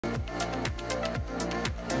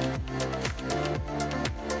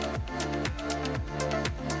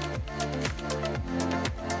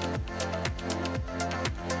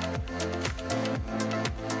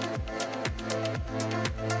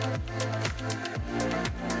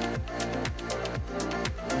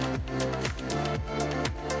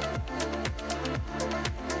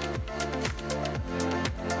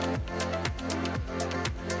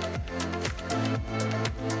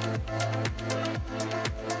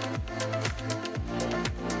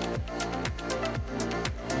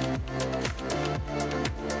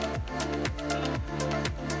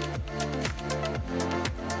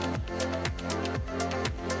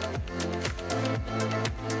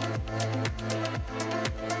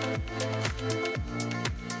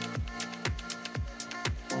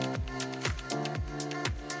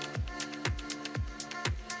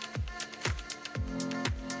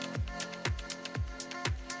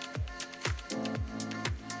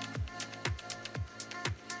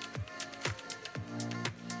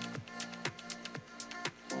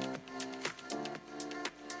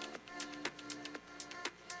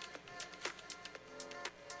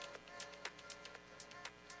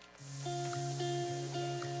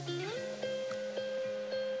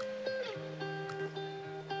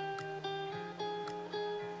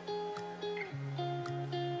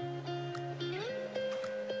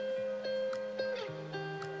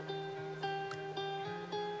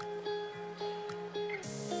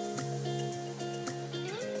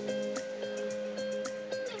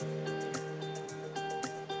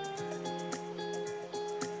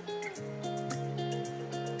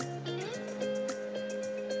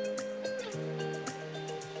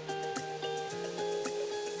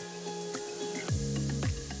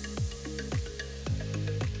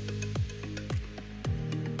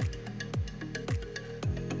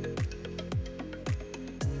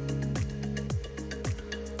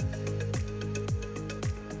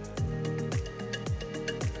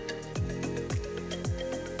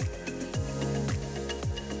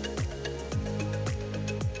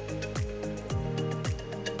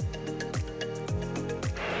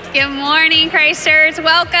Good morning, Christ.Church.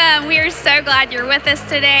 Welcome. We are so glad you're with us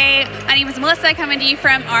today. My name is Melissa, coming to you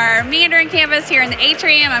from our Mandarin campus here in the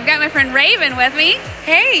atrium. I've got my friend Raven with me.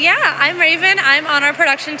 Hey, yeah, I'm Raven. I'm on our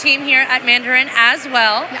production team here at Mandarin as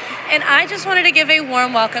well. Yeah. And I just wanted to give a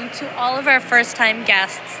warm welcome to all of our first-time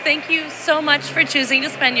guests. Thank you so much for choosing to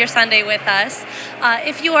spend your Sunday with us.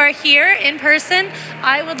 If you are here in person,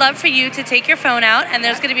 I would love for you to take your phone out, and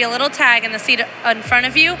there's going to be a little tag in the seat in front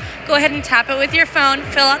of you. Go ahead and tap it with your phone,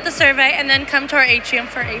 fill out the survey, and then come to our atrium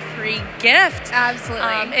for a free gift.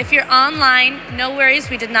 Absolutely. If you're online, no worries.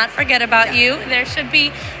 We did not forget about you. There should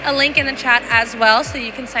be a link in the chat as well, so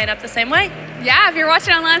you can sign up the same way. Yeah, if you're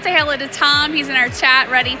watching online, say hello to Tom. He's in our chat,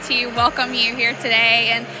 ready to welcome you here today.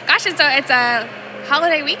 And gosh, it's a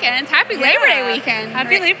holiday weekend. Happy Labor Day weekend.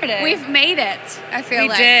 Happy Labor Day. We've made it, I feel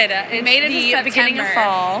like. We did. We made it to September. Beginning of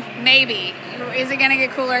fall. Maybe. Is it going to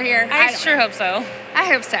get cooler here? I sure hope so. I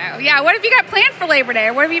hope so. Yeah, what have you got planned for Labor Day,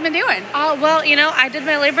 or what have you been doing? Well, you know, I did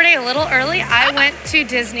my Labor Day a little early. I went to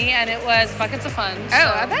Disney, and it was buckets of fun. So.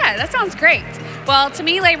 Oh, I bet. That sounds great. Well, to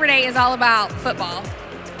me, Labor Day is all about football.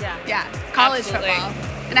 Yeah, college football.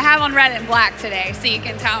 And I have on red and black today, so you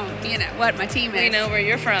can tell, what my team is. We know where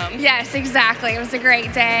you're from. Yes, exactly. It was a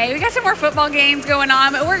great day. We got some more football games going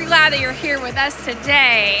on, but we're glad that you're here with us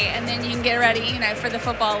today. And then you can get ready, for the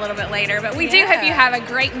football a little bit later. But we do hope you have a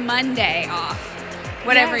great Monday off,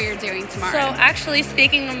 whatever you're doing tomorrow. So actually,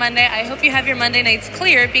 speaking of Monday, I hope you have your Monday nights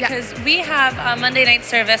clear, because we have a Monday night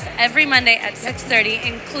service every Monday at 6:30,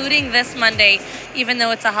 including this Monday, even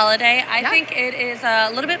though it's a holiday. I think it is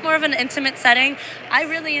a little bit more of an intimate setting. I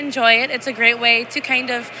really enjoy it. It's a great way to kind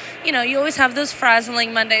of, you always have those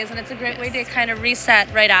frazzling Mondays, and it's a great way to kind of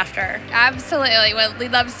reset right after. Absolutely. Well,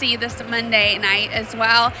 we'd love to see you this Monday night as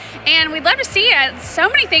well. And we'd love to see so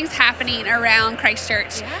many things happening around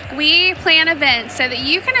Christ.Church. Yeah. We plan events so that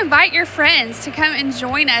you can invite your friends to come and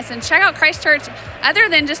join us and check out Christ.Church other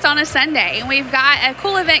than just on a Sunday. And we've got a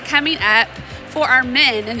cool event coming up for our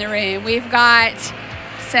men in the room. We've got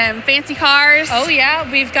some fancy cars. Oh yeah,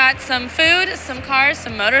 we've got some food, some cars,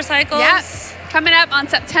 some motorcycles. Yep. Coming up on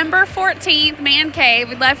September 14th, Man Cave.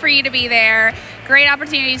 We'd love for you to be there. Great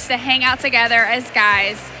opportunities to hang out together as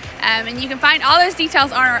guys. And you can find all those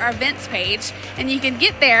details on our events page. And you can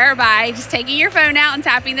get there by just taking your phone out and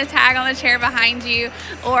tapping the tag on the chair behind you,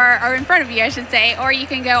 or in front of you, I should say. Or you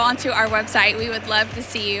can go onto our website. We would love to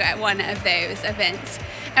see you at one of those events.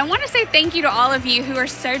 I want to say thank you to all of you who are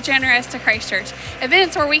so generous to Christ.Church.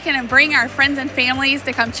 Events where we can bring our friends and families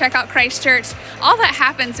to come check out Christ.Church. All that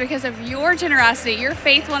happens because of your generosity, your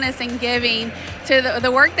faithfulness in giving to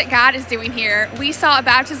the work that God is doing here. We saw a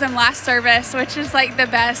baptism last service, which is like the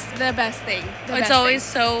best thing. It's always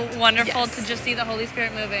so wonderful to just see the Holy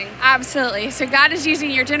Spirit moving. Absolutely. So God is using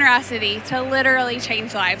your generosity to literally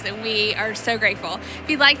change lives, and we are so grateful. If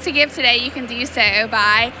you'd like to give today, you can do so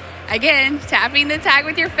by, again, tapping the tag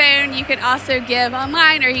with your phone. You can also give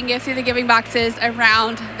online, or you can give through the giving boxes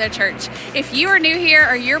around the church. If you are new here,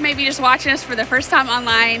 or you're maybe just watching us for the first time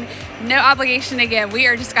online, no obligation to give. We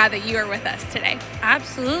are just glad that you are with us today.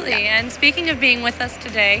 Absolutely. Yeah. And speaking of being with us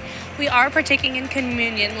today, we are partaking in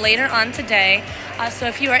communion later on today. So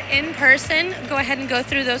if you are in person, go ahead and go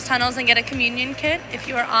through those tunnels and get a communion kit. If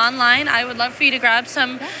you are online, I would love for you to grab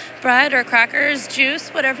some bread or crackers, juice,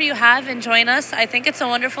 whatever you have, and join us. I think it's a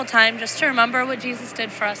wonderful time just to remember what Jesus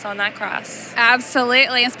did for us on that cross.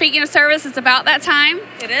 Absolutely. And speaking of service, it's about that time.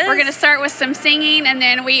 It is. We're going to start with some singing, and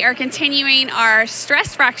then we are continuing our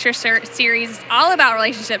stress fracture series. It's all about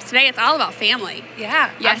relationships. Today, it's all about family.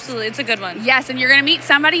 Yeah, absolutely. It's a good one. Yes, and you're going to meet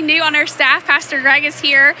somebody new on our staff. Pastor Greg is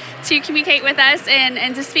here to communicate with us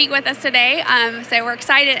and to speak with us today. So we're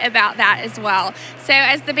excited about that as well. So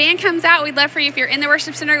as the band comes out, we'd love for you, if you're in the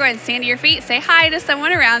worship center, go ahead and stand to your feet. Say hi to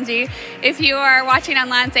someone around you. If you are watching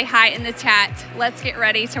online, say hi in the chat. Let's get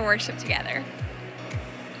ready to worship together.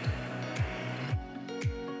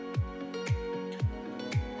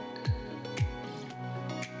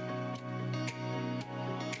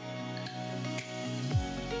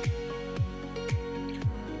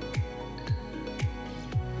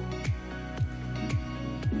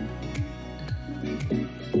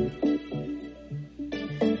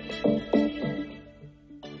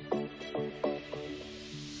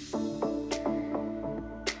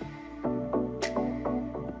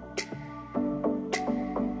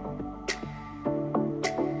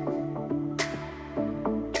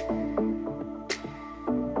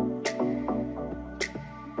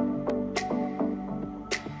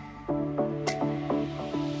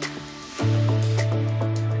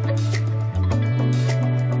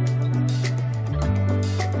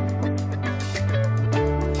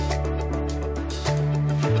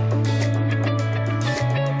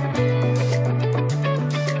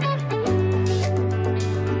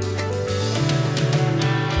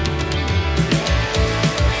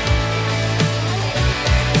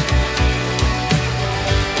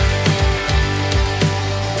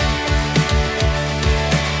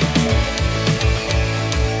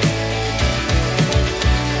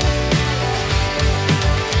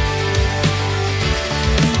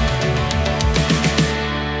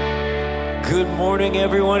 morning,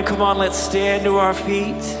 everyone. Come on, let's stand to our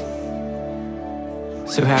feet.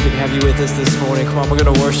 So happy to have you with us this morning. Come on, we're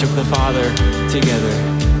going to worship the Father together.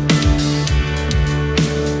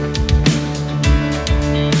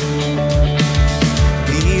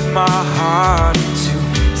 Lead my heart into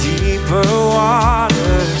deeper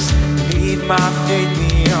waters. Lead my faith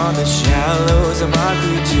beyond the shallows of my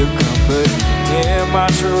future comfort. Dare my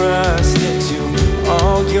trust into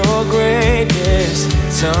all your greatness,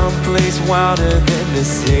 someplace wilder than the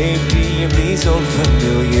safety of these old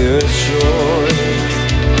familiar shores.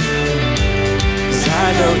 'Cause I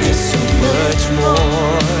know there's so much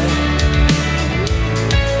more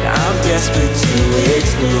I'm desperate to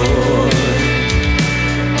explore.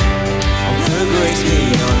 All the grace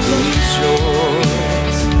beyond these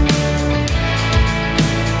shores.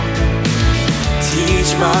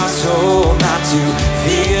 Teach my soul not to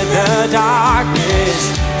fear the darkness.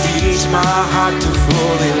 Teach my heart to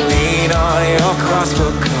fully lean on your cross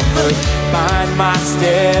for comfort. Bind my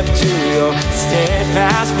step to your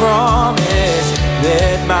steadfast promise.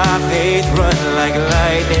 Let my faith run like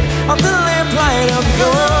lightning on the lamplight of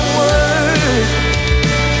your word.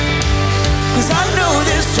 'Cause I know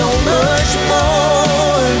there's so much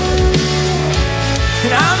more,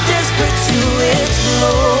 and I'm desperate to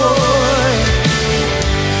explore.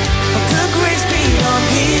 The grace beyond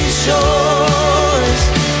these shores.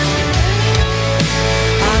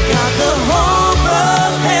 I got the hope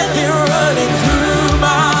of heaven running through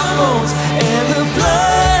my bones, and the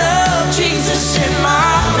blood of Jesus in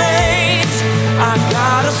my veins. I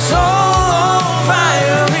got a soul on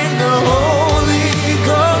fire in the Holy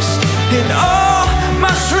Ghost, and all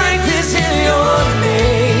my strength is in your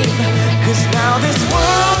name. 'Cause now this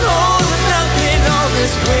world holds nothing on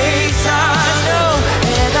this grace I know,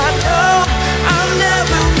 and I know I'll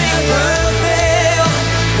never fail.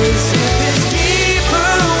 'Cause if there's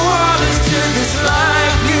deeper waters to this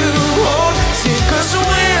life you hold, sink or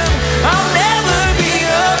swim, I'll never be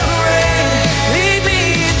afraid. Lead me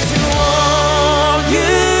into all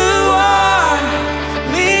you are.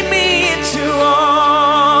 Lead me into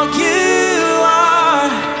all you are.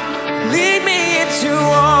 Lead me into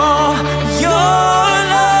all your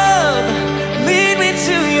love. Lead me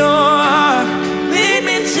to your heart. Lead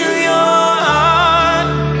me to your heart.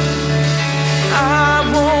 I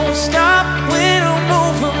won't stop when I'm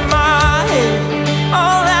over my head,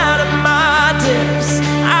 all out of my depths.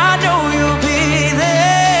 I know you'll be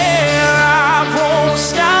there. I won't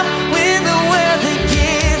stop when the weather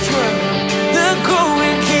gets rough, the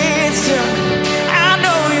going gets tough. I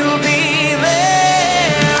know you'll be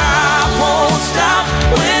there. I won't stop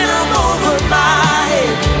when I'm over my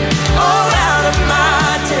head, all out of my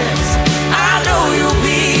depths. I know you'll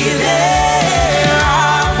be there.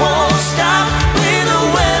 I won't stop when the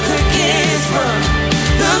weather gets rough,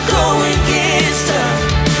 the going gets tough.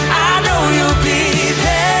 I know you'll be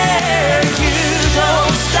there. You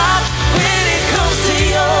don't stop when it comes to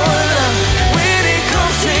your love, when it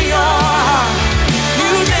comes to your heart.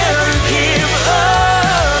 You never give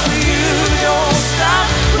up. You don't stop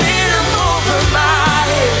when I'm over my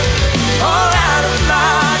head, all out of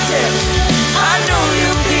my depths. I know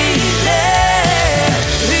you'll be there.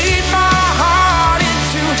 Lead my heart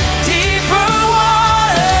into deeper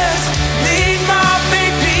waters. Lead my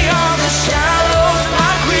faith beyond the shallows,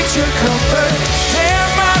 my creature comfort. Dare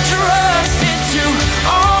my trust into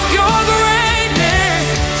all your greatness,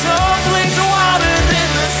 someplace wilder than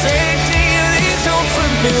the safety of these old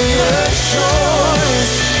familiar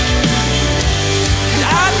shores.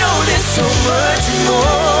 I know there's so much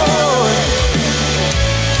more,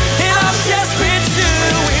 and I'm desperate to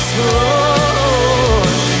explore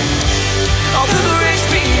all the grace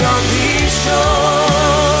beyond these shores.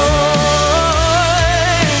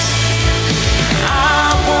 I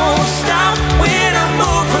won't stop when I'm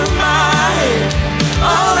over my head,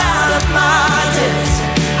 all out of my depths.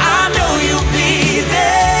 I know you'll be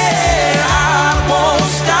there. I won't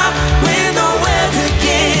stop when the weather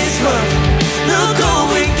gets rough, the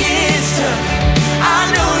going gets tough. I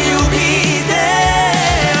know you'll be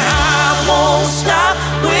there. I won't stop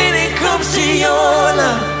when it comes to your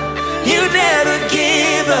love. You never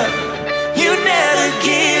give up. You never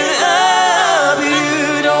give up.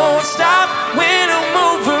 You don't stop when I'm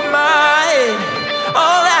over my head,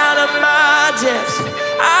 all out of my depths.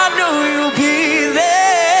 I know you'll be there.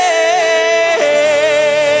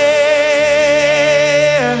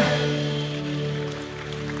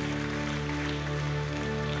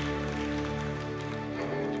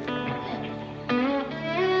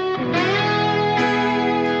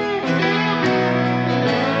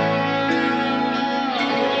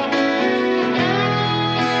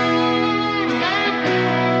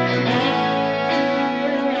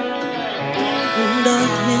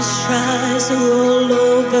 scars all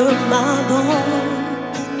over my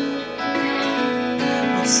bones.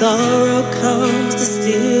 When sorrow comes to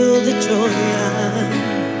steal the joy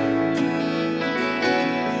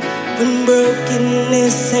when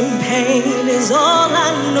brokenness and pain is all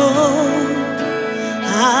I know,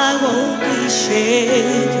 I won't be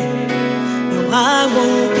shaken. No, I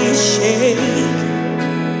won't be shaken.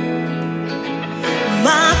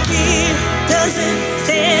 My fear doesn't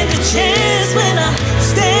stand a chance when I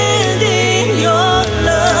stand in your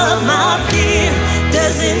love. My fear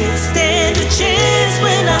doesn't stand a chance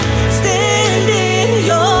when I stand in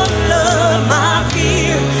your love. My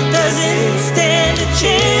fear doesn't stand a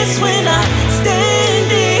chance when I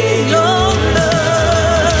stand in your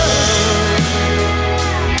love.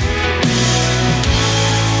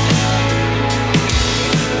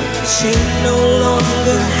 Shame no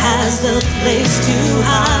longer has a place to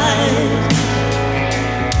hide.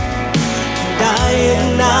 I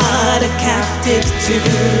am not a captive to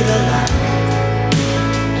the light.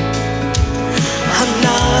 I'm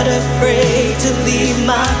not afraid to leave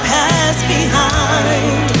my past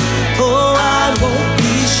behind. Oh, I won't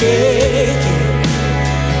be shaken.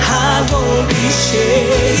 I won't be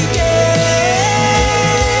shaken.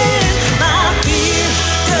 My fear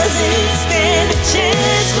doesn't stand a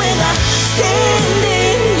chance when I stand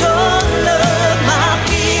in your love. My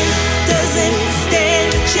fear doesn't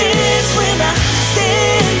stand a chance when I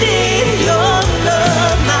stand in your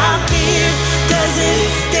love. My fear doesn't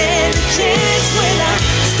stand a chance when I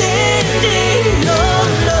stand in your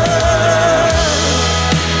love.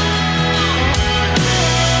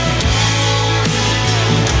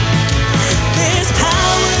 There's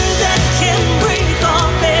power that can break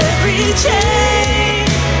off every chain.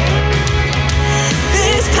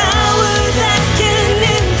 There's power that can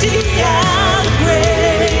empty out a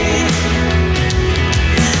grave.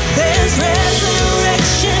 There's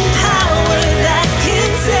resurrection power that can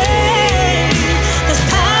save. There's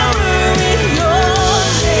power in your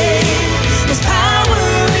name. There's power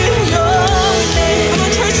in your name. Come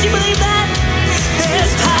on, church, do you believe that?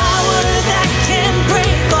 There's power that can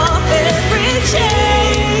break off every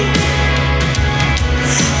chain.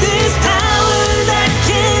 There's power that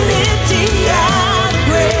can empty out a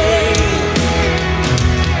grave.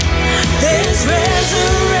 There's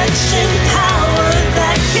resurrection power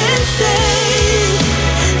that can save.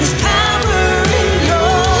 There's power in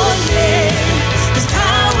your name. There's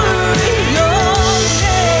power in your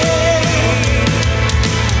name.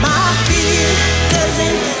 My fear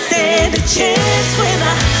doesn't stand a chance when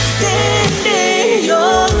I stand in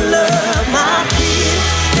your love. My fear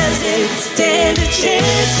doesn't stand a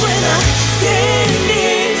chance when I stand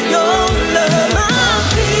in your love. My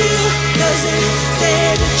fear doesn't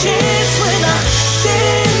stand a chance when I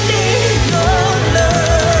stand in your love.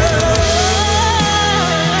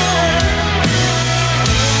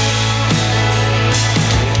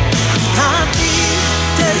 My fear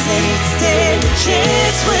doesn't stand a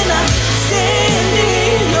chance when I stand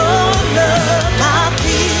in your love. My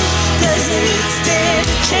fear doesn't stand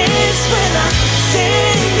a chance when I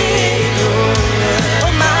stand in your love.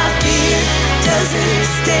 Oh, my fear doesn't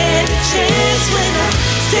stand a chance when I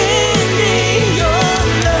stand in your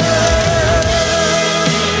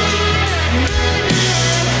love.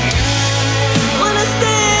 When I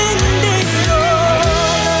stand in your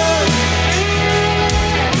love.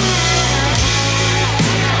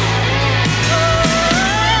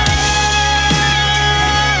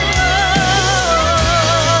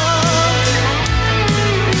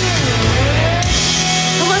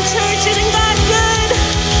 Come on, church, isn't God good?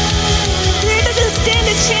 Fear doesn't stand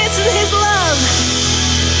a chance in His love.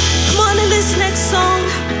 Come on, in this next song,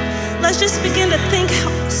 let's just begin to think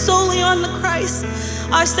solely on the Christ,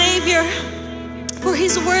 our Savior, for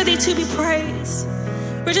He's worthy to be praised.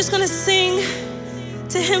 We're just gonna sing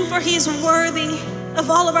to Him, for He is worthy of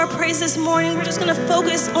all of our praise this morning. We're just gonna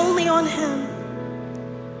focus only on Him.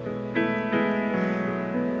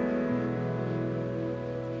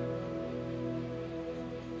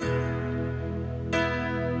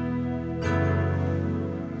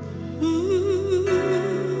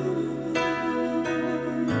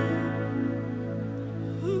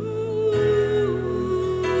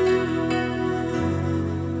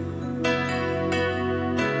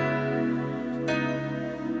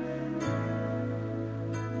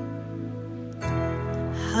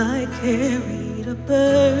 I carried a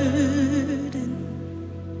burden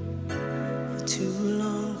for too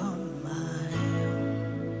long on my own.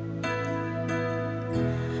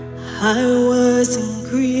 I wasn't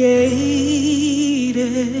created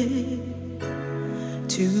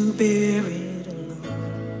to bear it alone.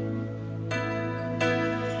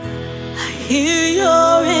 I hear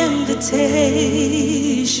your invitation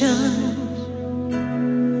hesitation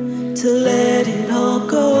to let it all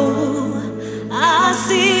go. I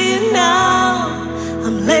see it now,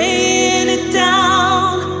 I'm laying it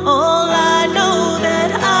down. All I know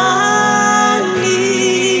that I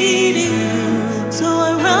need you. So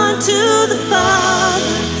I run to the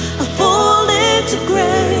Father, I fall into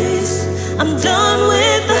grace. I'm done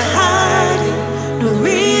with the hiding, no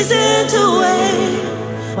reason to wait.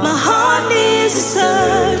 My heart needs a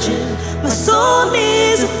surgeon, my soul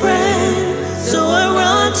needs a friend. So I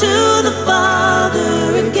run to the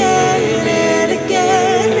Father again and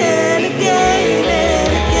again and again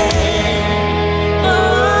and again. Oh,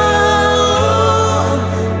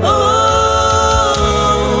 oh,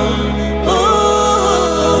 oh.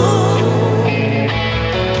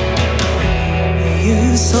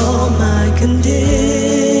 You saw my condition,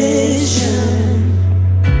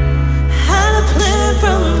 had a plan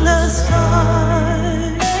from the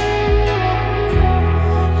start.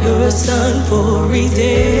 You're a son for redemption,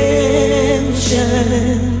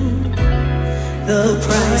 the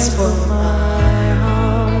price for my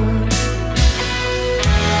heart.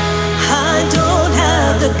 I don't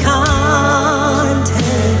have the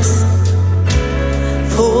context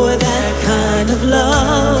for that kind of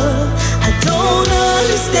love. I don't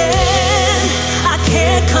understand, I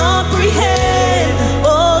can't comprehend.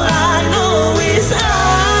 All I know is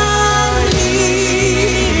I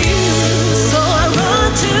need you. So I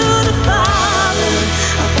run to the Father,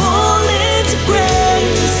 I fall into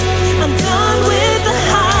grace. I'm done with the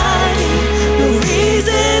hiding, no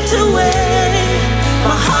reason to wait.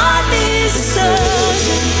 My heart needs a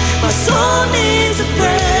surgeon, my soul needs a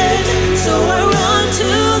friend. So I run to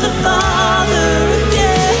the Father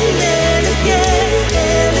again and again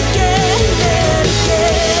and again and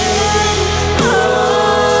again. Oh,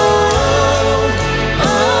 oh,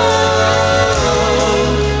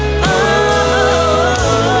 oh,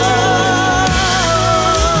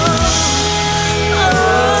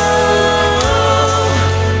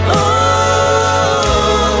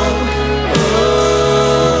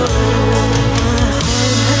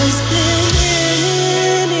 has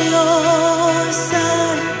been in your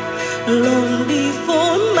sight long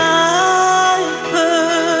before my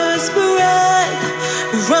first breath,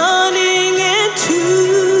 running into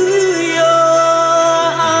your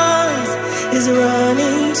arms is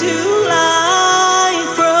running to life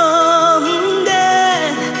from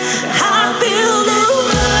death. I feel the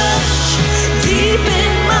rush deep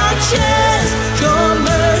in my chest. Your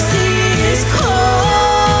mercy is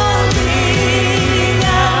calling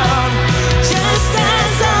out. Just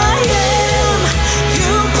as I am,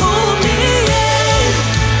 you pull me in.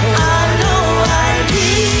 I know I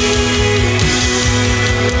need you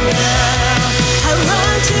now. I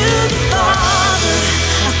run to the Father,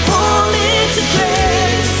 I fall into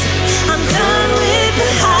grace. I'm done with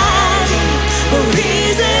the hiding, no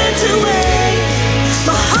reason to wait.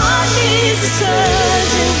 My heart needs a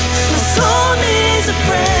surgeon, my soul needs a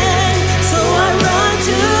friend. So I run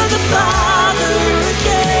to the Father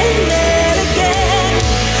again and again.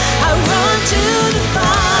 I run to the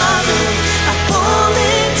Father, I fall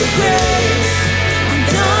into grace. I'm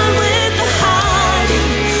done with the hiding,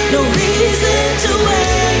 no reason to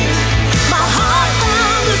wait. My heart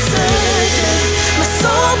found a surgeon, my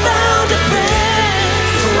soul found a friend.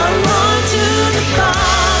 So I run to the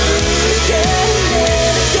Father again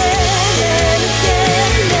and again and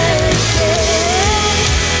again and again.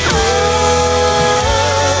 Oh,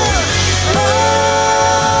 oh,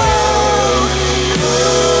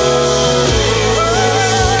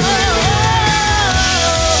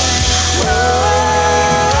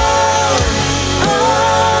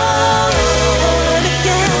 and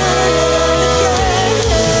again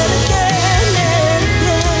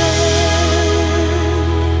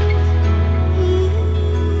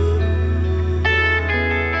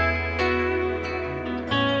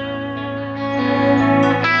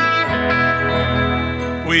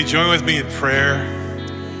Will you join with me in prayer?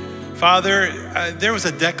 Father, there was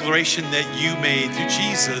a declaration that you made through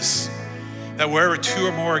Jesus that wherever two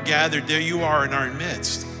or more are gathered, there you are in our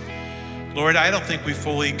midst. Lord, I don't think we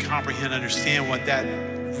fully comprehend and understand what that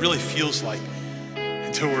really feels like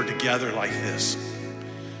until we're together like this.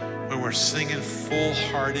 When we're singing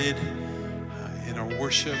full-hearted in our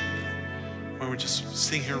worship, when we're just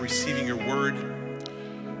sitting here receiving your word,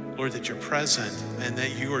 Lord, that you're present and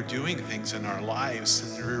that you are doing things in our lives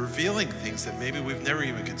and you're revealing things that maybe we've never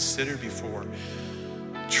even considered before.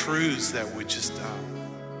 Truths that would just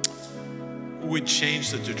would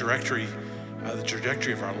change the trajectory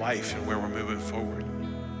of our life and where we're moving forward.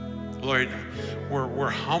 Lord, we're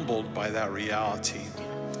humbled by that reality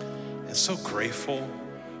and so grateful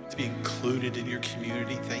to be included in your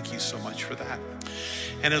community. Thank you so much for that.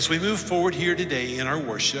 And as we move forward here today in our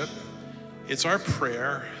worship, it's our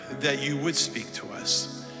prayer that you would speak to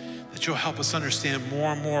us, that you'll help us understand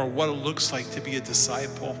more and more what it looks like to be a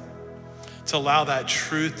disciple, to allow that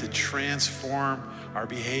truth to transform our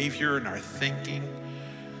behavior and our thinking.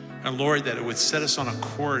 And Lord, that it would set us on a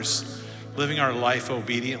course, living our life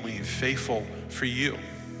obediently and faithful for you.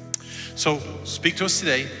 So speak to us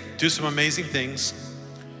today, do some amazing things,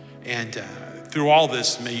 and through all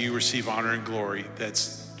this, may you receive honor and glory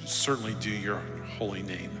that's certainly due your holy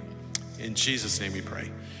name. In Jesus' name we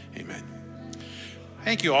pray, amen.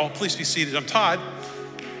 Thank you all, please be seated. I'm Todd,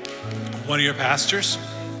 one of your pastors.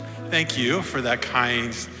 Thank you for that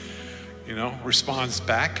kind, response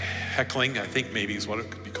back. Heckling, I think maybe is what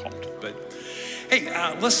it could be called. But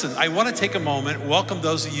hey, listen, I want to take a moment, welcome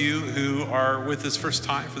those of you who are with us for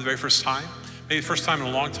the very first time, maybe the first time in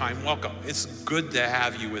a long time. Welcome. It's good to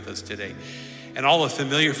have you with us today. And all the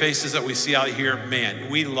familiar faces that we see out here, man,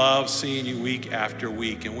 we love seeing you week after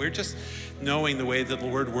week. And we're just knowing the way that the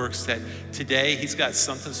Lord works, that today he's got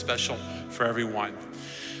something special for everyone.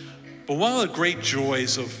 But one of the great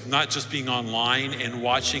joys of not just being online and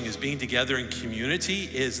watching is being together in community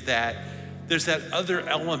is that there's that other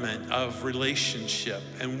element of relationship.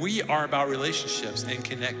 And we are about relationships and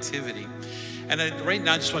connectivity. And right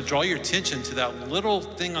now, I just want to draw your attention to that little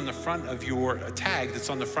thing on the front of your tag that's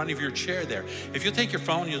on the front of your chair there. If you'll take your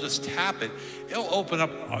phone, you'll just tap it, it'll open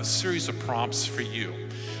up a series of prompts for you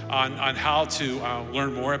on how to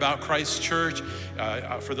learn more about Christ.Church.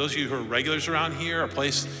 For those of you who are regulars around here, a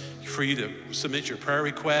place for you to submit your prayer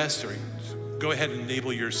requests or go ahead and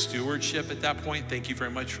enable your stewardship at that point. Thank you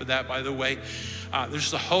very much for that, by the way.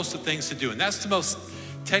 There's a host of things to do, and that's the most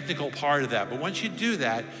technical part of that. But once you do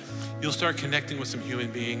that, you'll start connecting with some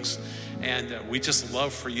human beings, and we just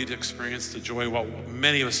love for you to experience the joy what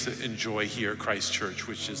many of us enjoy here at Christ.Church,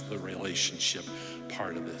 which is the relationship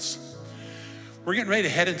part of this. We're getting ready to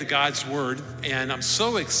head into God's Word, and I'm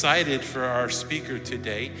so excited for our speaker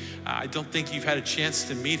today. I don't think you've had a chance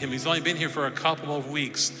to meet him. He's only been here for a couple of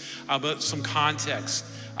weeks, but some context.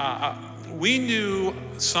 We knew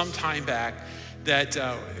some time back that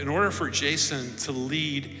in order for Jason to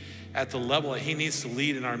lead at the level that he needs to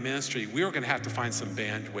lead in our ministry, we were going to have to find some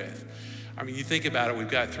bandwidth. I mean, you think about it, we've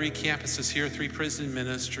got 3 campuses here, 3 prison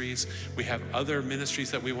ministries. We have other ministries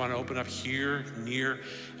that we want to open up here, near,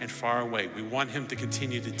 and far away. We want him to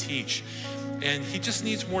continue to teach. And he just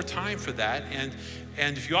needs more time for that.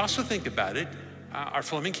 And if you also think about it, our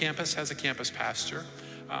Fleming campus has a campus pastor.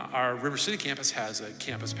 Our River City campus has a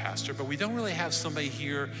campus pastor, but we don't really have somebody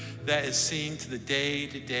here that is seeing to the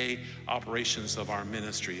day-to-day operations of our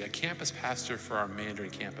ministry, a campus pastor for our Mandarin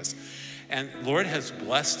campus. And Lord has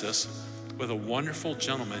blessed us with a wonderful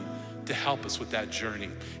gentleman to help us with that journey.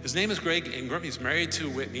 His name is Greg Ingram. He's married to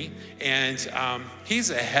Whitney, and he's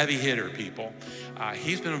a heavy hitter, people.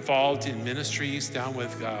 He's been involved in ministries down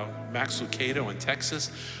with Max Lucado in Texas,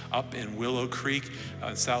 up in Willow Creek,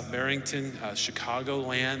 South Barrington, Chicago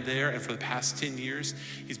land there. And for the past 10 years,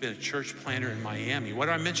 he's been a church planter in Miami. Why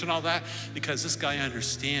do I mention all that? Because this guy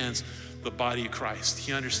understands the body of Christ.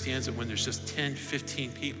 He understands it when there's just 10,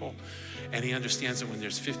 15 people, and he understands it when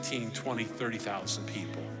there's 15, 20, 30,000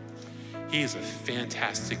 people. He is a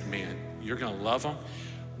fantastic man. You're gonna love him.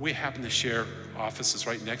 We happen to share offices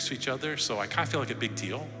right next to each other, so I kind of feel like a big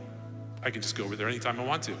deal. I can just go over there anytime I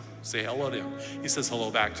want to, say hello to him. He says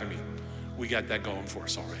hello back to me. We got that going for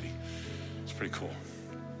us already. It's pretty cool.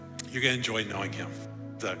 You're gonna enjoy knowing him.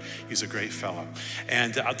 He's a great fellow.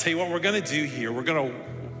 And I'll tell you what we're gonna do here. We're gonna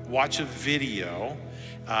watch a video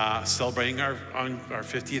celebrating our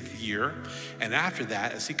 50th year. And after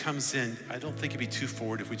that, as he comes in, I don't think it'd be too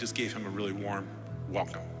forward if we just gave him a really warm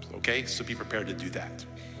welcome, okay? So be prepared to do that.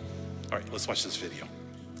 All right, let's watch this video.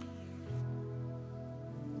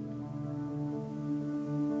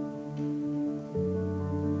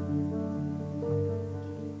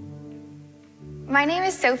 My name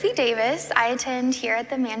is Sophie Davis. I attend here at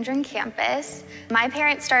the Mandarin campus. My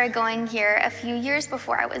parents started going here a few years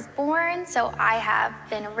before I was born, so I have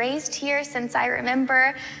been raised here since I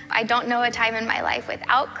remember. I don't know a time in my life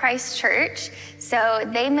without Christ.Church, so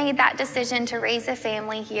they made that decision to raise a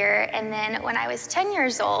family here. And then when I was 10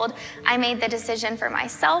 years old, I made the decision for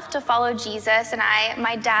myself to follow Jesus, and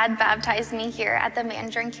my dad baptized me here at the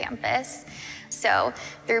Mandarin campus. So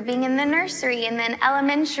through being in the nursery and then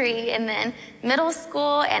elementary and then middle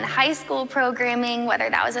school and high school programming, whether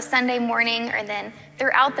that was a Sunday morning or then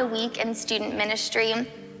throughout the week in student ministry,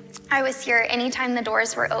 I was here anytime the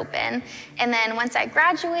doors were open. And then once I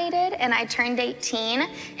graduated and I turned 18,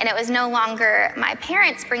 and it was no longer my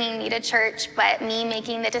parents bringing me to church, but me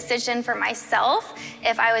making the decision for myself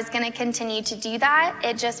if I was going to continue to do that,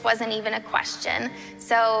 it just wasn't even a question.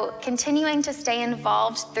 So continuing to stay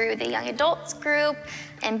involved through the young adults group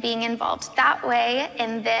and being involved that way,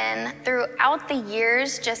 and then throughout the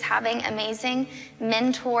years just having amazing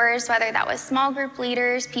mentors, whether that was small group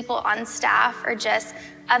leaders, people on staff, or just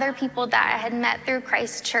other people that I had met through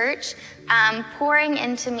Christ.Church, pouring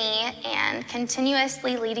into me and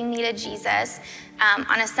continuously leading me to Jesus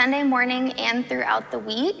on a Sunday morning and throughout the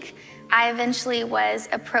week. I eventually was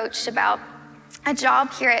approached about a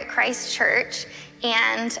job here at Christ.Church,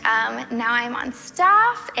 and now I'm on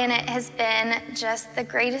staff, and it has been just the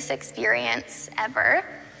greatest experience ever.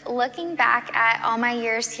 Looking back at all my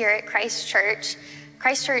years here at Christ.Church,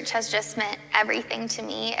 Christ.Church has just meant everything to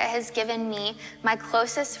me. It has given me my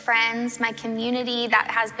closest friends, my community that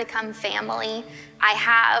has become family. I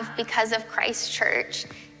have because of Christ.Church.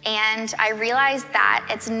 And I realized that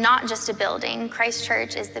it's not just a building.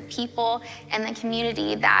 Christ.Church is the people and the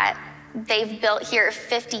community that they've built here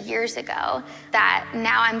 50 years ago that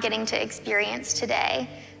now I'm getting to experience today.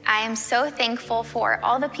 I am so thankful for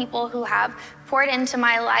all the people who have poured into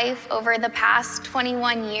my life over the past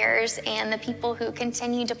 21 years and the people who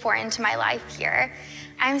continue to pour into my life here.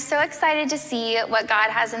 I'm so excited to see what God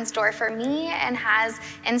has in store for me and has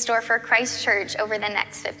in store for Christ.Church over the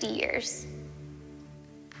next 50 years.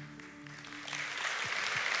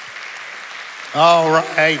 All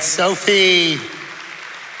right, Sophie.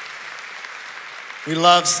 We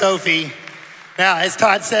love Sophie. Now, as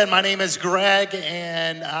Todd said, my name is Greg,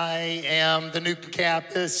 and I am the new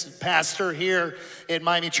campus pastor here at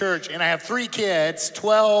Miami Church. And I have 3 kids,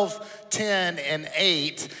 12, 10, and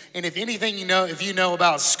 8. And if anything if you know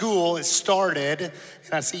about school, it started,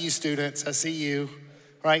 and I see you students, I see you,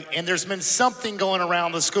 right? And there's been something going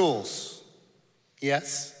around the schools.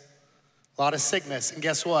 Yes? A lot of sickness. And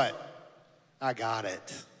guess what? I got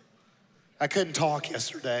it. I couldn't talk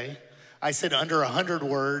yesterday. I said under 100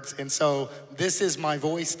 words, and so this is my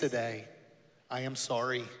voice today. I am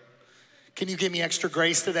sorry. Can you give me extra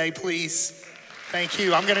grace today, please? Thank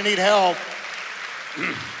you. I'm gonna need help.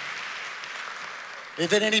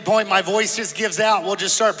 If at any point my voice just gives out, we'll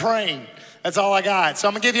just start praying. That's all I got. So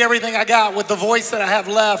I'm gonna give you everything I got with the voice that I have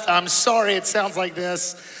left. I'm sorry it sounds like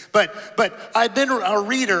this, but I've been a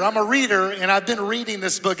reader. I'm a reader, and I've been reading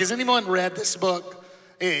this book. Has anyone read this book?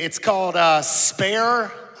 It's called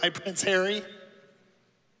Spare by Prince Harry.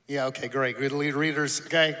 Yeah, okay, great. Good readers.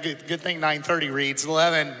 Okay, good thing 9:30 reads.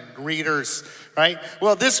 11 readers, right?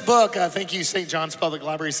 Well, this book, thank you, St. John's Public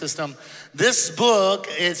Library System. This book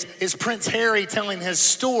is Prince Harry telling his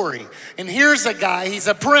story. And here's a guy, he's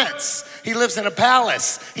a prince. He lives in a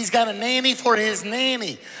palace. He's got a nanny for his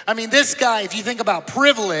nanny. I mean, this guy, if you think about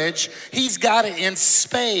privilege, he's got it in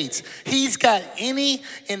spades. He's got any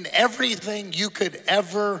and everything you could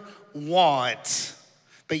ever want.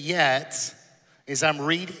 But yet, as I'm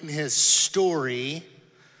reading his story,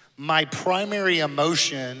 my primary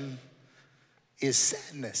emotion is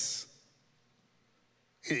sadness.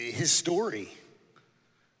 His story,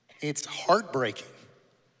 it's heartbreaking.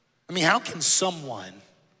 I mean, how can someone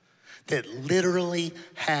that literally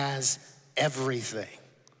has everything,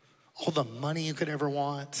 all the money you could ever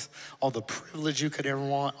want, all the privilege you could ever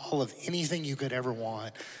want, all of anything you could ever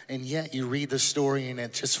want, and yet you read the story and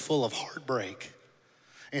it's just full of heartbreak?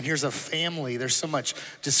 And here's a family, there's so much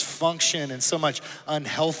dysfunction and so much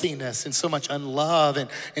unhealthiness and so much unlove, and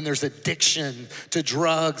there's addiction to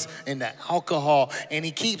drugs and to alcohol. And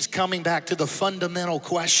he keeps coming back to the fundamental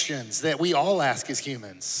questions that we all ask as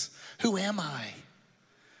humans. Who am I?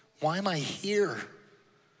 Why am I here?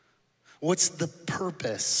 What's the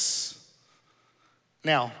purpose?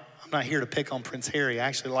 Now, I'm not here to pick on Prince Harry. I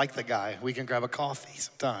actually like the guy. We can grab a coffee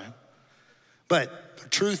sometime. But the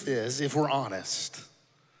truth is, if we're honest,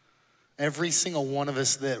 every single one of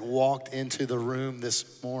us that walked into the room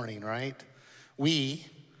this morning, right? We,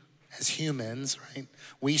 as humans, right?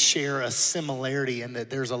 We share a similarity in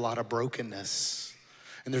that there's a lot of brokenness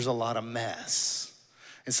and there's a lot of mess.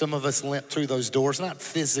 And some of us limp through those doors, not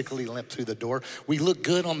physically limp through the door. We look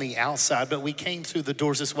good on the outside, but we came through the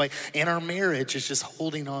doors this way, and our marriage is just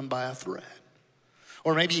holding on by a thread.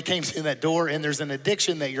 Or maybe you came through that door and there's an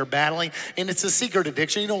addiction that you're battling, and it's a secret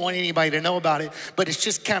addiction. You don't want anybody to know about it, but it's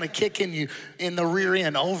just kind of kicking you in the rear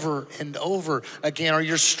end over and over again, or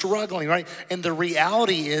you're struggling, right? And the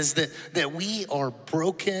reality is that we are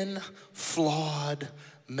broken, flawed,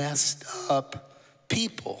 messed up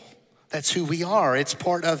people. That's who we are. It's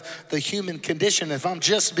part of the human condition. If I'm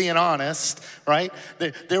just being honest, right?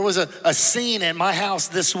 There was a scene at my house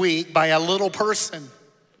this week by a little person.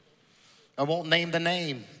 I won't name the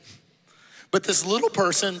name. But this little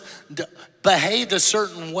person behaved a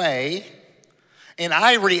certain way, and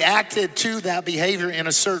I reacted to that behavior in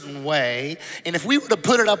a certain way. And if we were to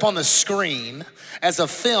put it up on the screen as a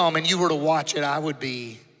film and you were to watch it, I would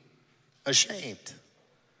be ashamed.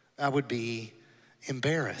 I would be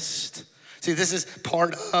embarrassed. See, this is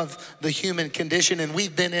part of the human condition, and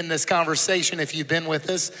we've been in this conversation, if you've been with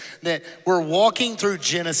us, that we're walking through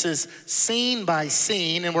Genesis scene by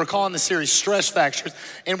scene, and we're calling the series Stress Factors,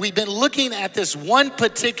 and we've been looking at this one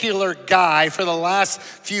particular guy for the last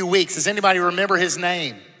few weeks. Does anybody remember his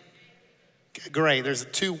name? Okay, great, there's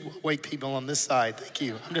 2 white people on this side, thank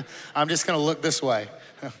you. I'm just gonna look this way.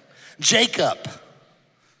 Jacob.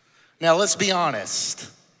 Now let's be honest.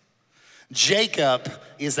 Jacob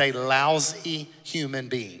is a lousy human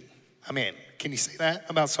being. I mean, can you say that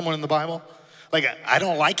about someone in the Bible? Like, I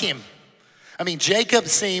don't like him. I mean, Jacob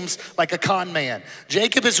seems like a con man.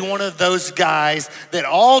 Jacob is one of those guys that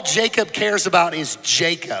all Jacob cares about is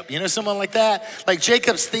Jacob. You know someone like that? Like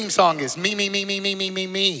Jacob's theme song is me, me, me, me, me, me, me,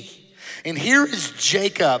 me. And here is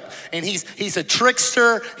Jacob, and he's a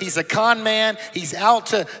trickster, he's a con man, he's out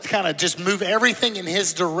to kind of just move everything in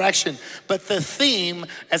his direction. But the theme,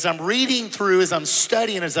 as I'm reading through, as I'm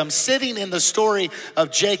studying, as I'm sitting in the story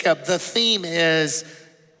of Jacob, the theme is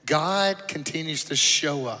God continues to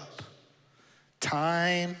show up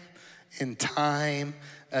time and time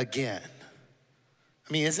again.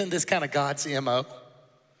 I mean, isn't this kind of God's MO?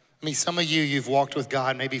 I mean, some of you've walked with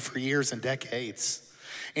God maybe for years and decades.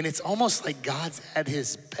 And it's almost like God's at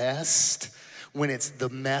his best when the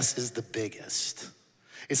mess is the biggest.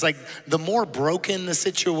 It's like the more broken the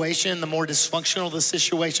situation, the more dysfunctional the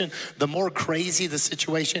situation, the more crazy the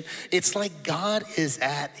situation, it's like God is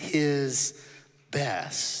at his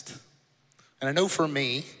best. And I know for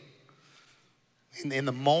me, in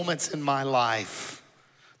the moments in my life,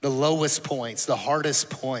 the lowest points, the hardest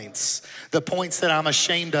points, the points that I'm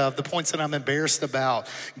ashamed of, the points that I'm embarrassed about,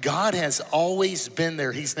 God has always been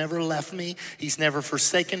there. He's never left me. He's never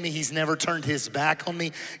forsaken me. He's never turned his back on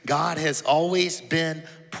me. God has always been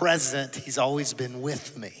present. He's always been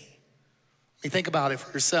with me. I mean, think about it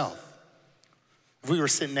for yourself. If we were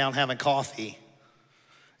sitting down having coffee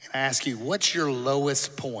and I ask you, what's your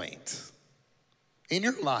lowest point in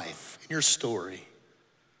your life, in your story?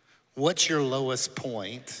 What's your lowest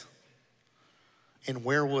point, and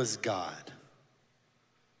where was God?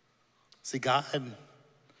 See, God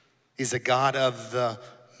is a God of the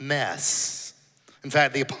mess. In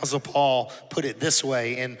fact, the Apostle Paul put it this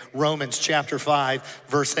way in Romans chapter 5,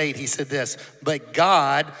 verse 8. He said this, but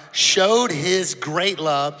God showed his great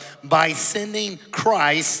love by sending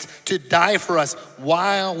Christ to die for us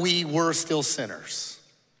while we were still sinners.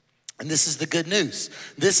 And this is the good news.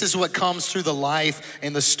 This is what comes through the life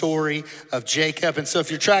and the story of Jacob. And so if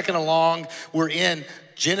you're tracking along, we're in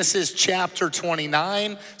Genesis chapter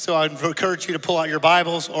 29. So I encourage you to pull out your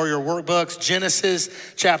Bibles or your workbooks. Genesis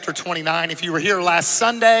chapter 29. If you were here last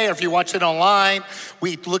Sunday or if you watched it online,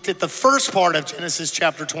 we looked at the first part of Genesis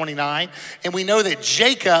chapter 29. And we know that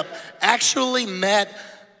Jacob actually met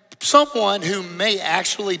someone who may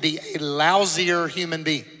actually be a lousier human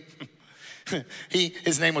being.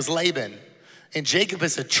 His name was Laban. And Jacob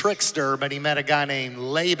is a trickster, but he met a guy named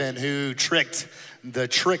Laban who tricked the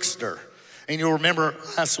trickster. And you'll remember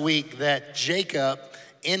last week that Jacob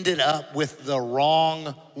ended up with the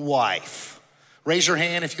wrong wife. Raise your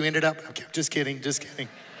hand if you ended up, just kidding. Just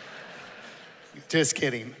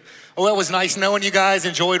kidding. Oh, it was nice knowing you guys,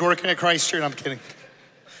 enjoyed working at Christ.Church. I'm kidding.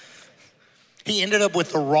 He ended up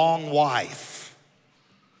with the wrong wife.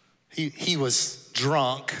 He was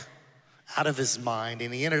drunk, out of his mind,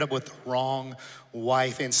 and he ended up with the wrong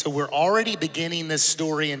wife. And so we're already beginning this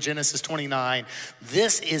story in Genesis 29.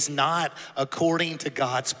 This is not according to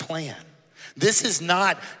God's plan. This is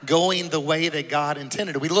not going the way that God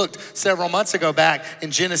intended. We looked several months ago back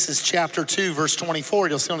in Genesis chapter 2, verse 24.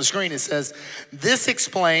 You'll see on the screen, it says, this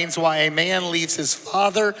explains why a man leaves his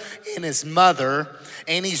father and his mother,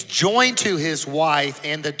 and he's joined to his wife,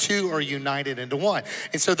 and the two are united into one.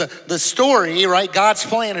 And so the story, right, God's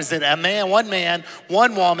plan is that one man,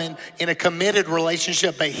 one woman in a committed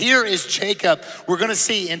relationship. But here is Jacob. We're going to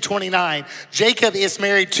see in 29, Jacob is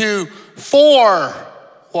married to 4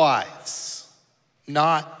 wives,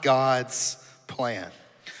 not God's plan.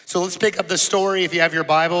 So let's pick up the story. If you have your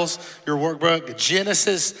Bibles, your workbook,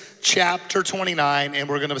 Genesis chapter 29, and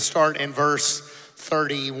we're going to start in verse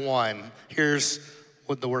 31. Here's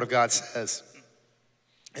what the word of God says.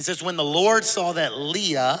 It says, when the Lord saw that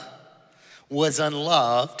Leah was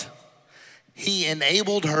unloved, he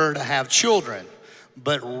enabled her to have children.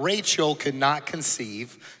 But Rachel could not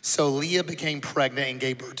conceive, so Leah became pregnant and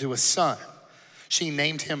gave birth to a son. She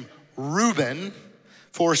named him Reuben,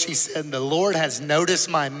 for she said, the Lord has noticed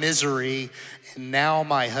my misery, and now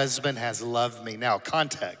my husband has loved me. Now,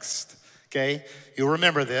 context, okay? You'll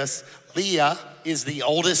remember this. Leah is the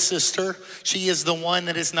oldest sister. She is the one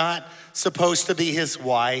that is not supposed to be his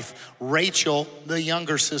wife. Rachel, the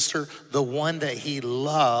younger sister, the one that he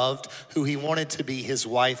loved, who he wanted to be his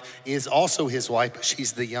wife, is also his wife, but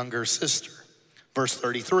she's the younger sister. Verse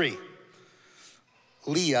 33.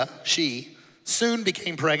 Leah, she soon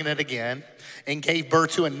became pregnant again and gave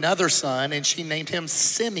birth to another son, and she named him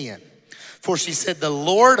Simeon. For she said, the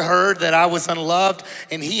Lord heard that I was unloved,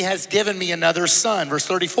 and he has given me another son. Verse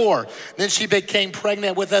 34. Then she became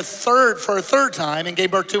pregnant for a third time and gave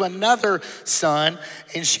birth to another son,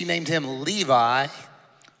 and she named him Levi.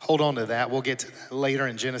 Hold on to that. We'll get to that later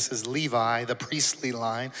in Genesis. Levi, the priestly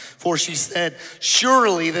line. For she said,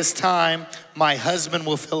 surely this time my husband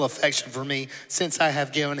will feel affection for me, since I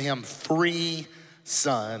have given him 3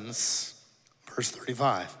 sons. Verse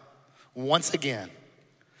 35. Once again,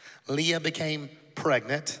 Leah became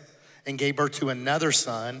pregnant and gave birth to another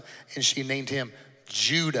son, and she named him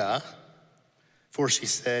Judah. For she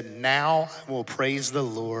said, now I will praise the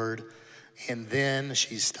Lord. And then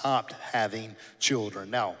she stopped having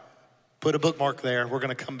children. Now, put a bookmark there. We're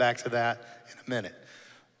going to come back to that in a minute.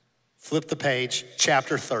 Flip the page,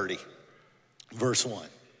 chapter 30, verse 1.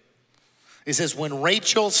 It says, when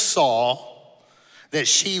Rachel saw that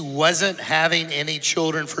she wasn't having any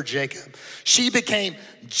children for Jacob, she became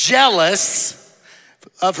jealous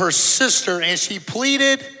of her sister, and she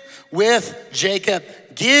pleaded with Jacob,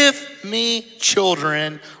 give me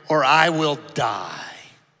children or I will die.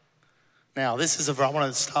 Now, I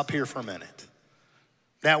want to stop here for a minute.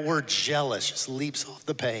 That word jealous just leaps off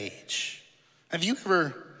the page. Have you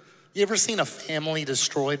ever seen a family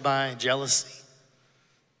destroyed by jealousy?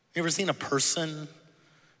 You ever seen a person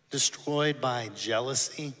destroyed by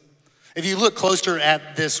jealousy? If you look closer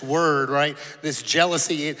at this word, right, this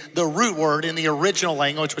jealousy, the root word in the original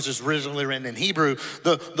language, which is originally written in Hebrew,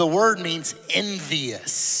 the word means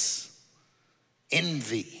envious.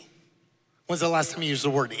 Envy. When's the last time you used the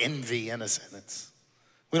word envy in a sentence?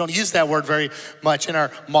 We don't use that word very much in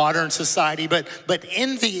our modern society, but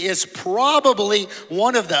envy is probably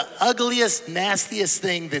one of the ugliest, nastiest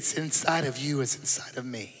thing that's inside of you is inside of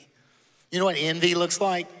me. You know what envy looks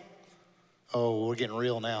like? Oh, we're getting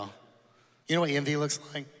real now. You know what envy looks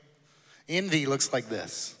like? Envy looks like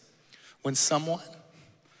this. When someone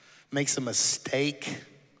makes a mistake,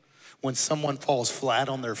 when someone falls flat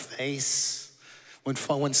on their face, when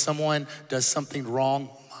someone does something wrong,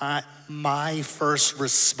 my first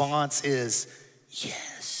response is,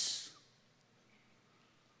 yes.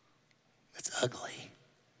 That's ugly.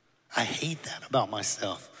 I hate that about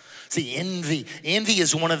myself. See, envy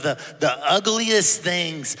is one of the ugliest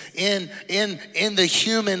things in the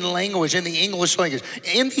human language, in the English language.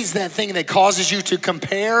 Envy is that thing that causes you to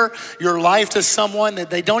compare your life to someone that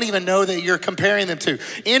they don't even know that you're comparing them to.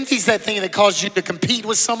 Envy is that thing that causes you to compete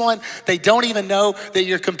with someone they don't even know that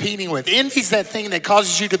you're competing with. Envy is that thing that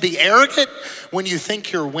causes you to be arrogant when you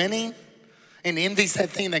think you're winning. And envy is that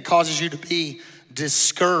thing that causes you to be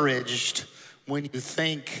discouraged when you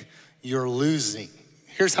think you're losing.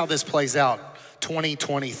 Here's how this plays out,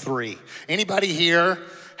 2023. Anybody here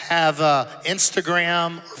have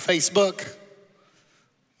Instagram or Facebook?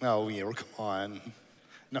 Oh, yeah, come on.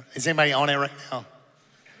 No, is anybody on it right now?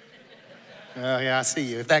 Oh, yeah, I see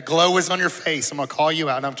you. If that glow is on your face, I'm going to call you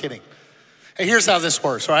out. No, I'm kidding. Hey, here's how this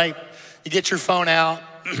works, right? You get your phone out,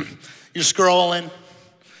 you're scrolling,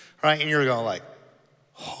 right? And you're going like,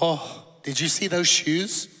 oh, did you see those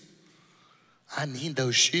shoes? I need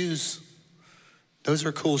those shoes. Those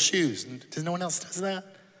are cool shoes. Does no one else does that?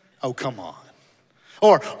 Oh, come on.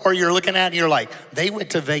 Or you're looking at it and you're like, they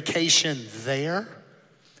went to vacation there?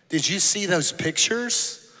 Did you see those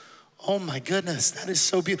pictures? Oh my goodness, that is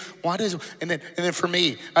so beautiful. And then for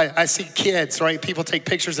me, I see kids, right? People take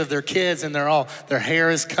pictures of their kids and their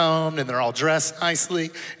hair is combed and they're all dressed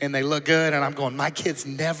nicely and they look good. And I'm going, my kids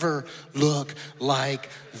never look like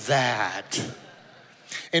that.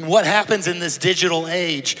 And what happens in this digital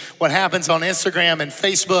age, what happens on Instagram and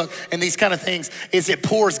Facebook and these kind of things is it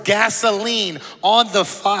pours gasoline on the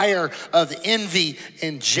fire of envy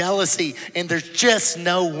and jealousy. And there's just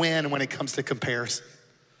no win when it comes to comparison.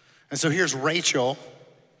 And so here's Rachel.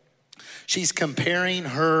 She's comparing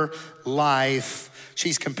her life.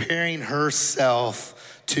 She's comparing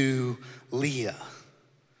herself to Leah.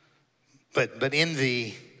 But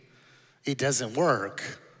envy, it doesn't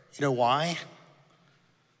work. You know why?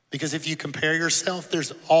 Because if you compare yourself,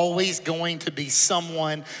 there's always going to be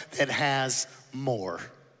someone that has more.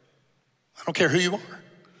 I don't care who you are.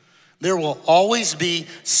 There will always be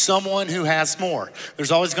someone who has more.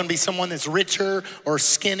 There's always going to be someone that's richer or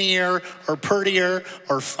skinnier or prettier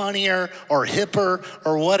or funnier or hipper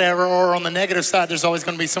or whatever. Or on the negative side, there's always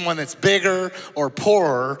going to be someone that's bigger or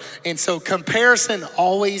poorer. And so comparison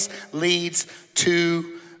always leads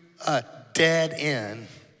to a dead end.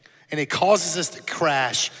 And it causes us to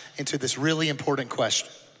crash into this really important question.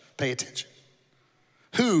 Pay attention.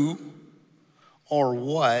 Who or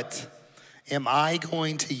what am I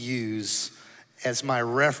going to use as my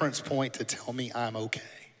reference point to tell me I'm okay?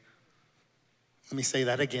 Let me say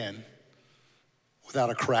that again without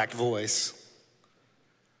a cracked voice.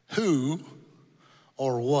 Who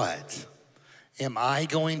or what am I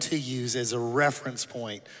going to use as a reference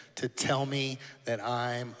point to tell me that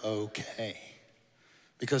I'm okay?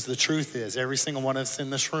 Because the truth is, every single one of us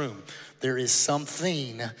in this room, there is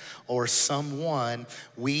something or someone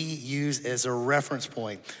we use as a reference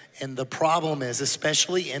point. And the problem is,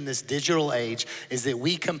 especially in this digital age, is that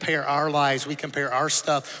we compare our lives, we compare our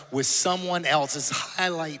stuff with someone else's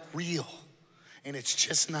highlight reel. And it's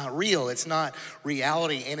just not real. It's not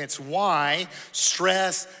reality. And it's why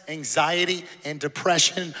stress, anxiety, and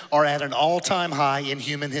depression are at an all-time high in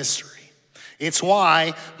human history. It's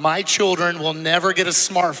why my children will never get a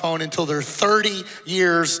smartphone until they're 30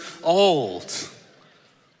 years old.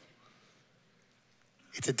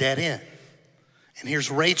 It's a dead end. And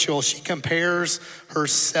here's Rachel. She compares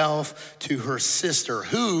herself to her sister.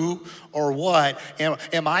 Who or what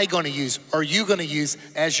am I going to use? Are you going to use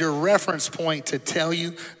as your reference point to tell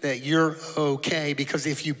you that you're okay? Because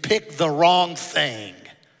if you pick the wrong thing,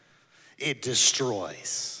 it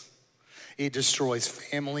destroys. It destroys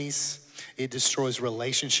families. It destroys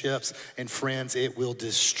relationships, and friends, it will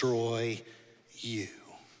destroy you.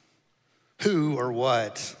 Who or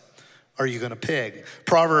what are you gonna pick?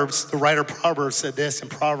 Proverbs, the writer of Proverbs said this in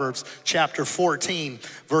Proverbs chapter 14,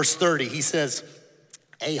 verse 30. He says,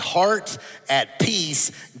 a heart at peace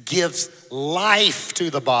gives life to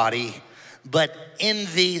the body, but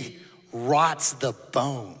envy rots the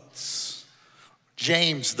bones.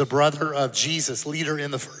 James, the brother of Jesus, leader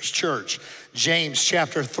in the first church, James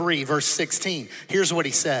chapter 3, verse 16. Here's what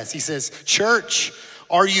he says. He says, church,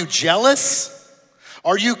 are you jealous?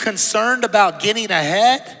 Are you concerned about getting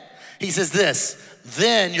ahead? He says this,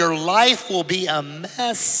 then your life will be a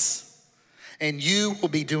mess and you will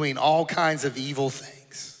be doing all kinds of evil things.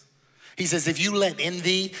 He says, if you let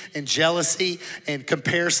envy and jealousy and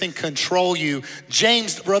comparison control you,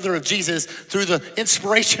 James, the brother of Jesus, through the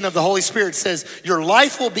inspiration of the Holy Spirit says, your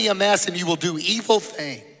life will be a mess and you will do evil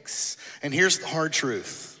things. And here's the hard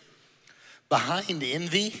truth. Behind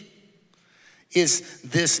envy is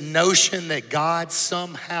this notion that God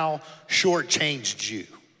somehow shortchanged you.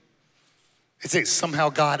 It's that somehow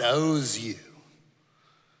God owes you.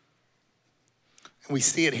 And we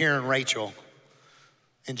see it here in Rachel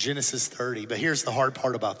in Genesis 30. But here's the hard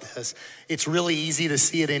part about this. It's really easy to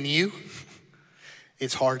see it in you.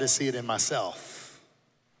 It's hard to see it in myself.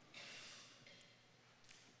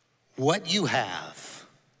 What you have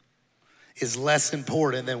is less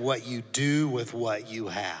important than what you do with what you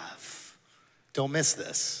have. Don't miss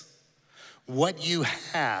this. What you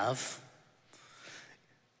have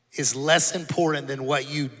is less important than what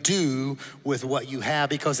you do with what you have,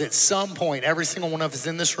 because at some point, every single one of us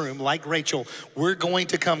in this room, like Rachel, we're going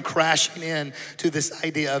to come crashing in to this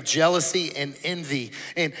idea of jealousy and envy.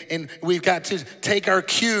 And we've got to take our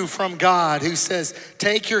cue from God, who says,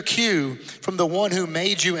 take your cue from the one who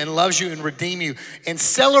made you and loves you and redeemed you, and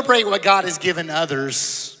celebrate what God has given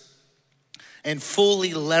others and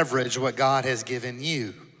fully leverage what God has given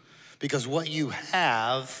you. Because what you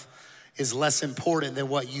have is less important than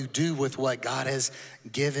what you do with what God has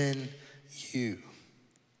given you.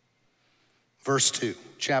 Verse 2,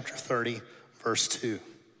 chapter 30, verse 2.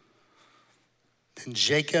 Then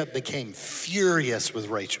Jacob became furious with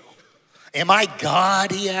Rachel. Am I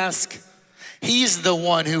God, he asked. He's the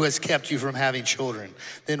one who has kept you from having children.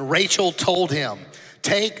 Then Rachel told him,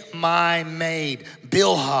 take my maid,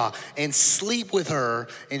 Bilhah, and sleep with her,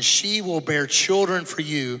 and she will bear children for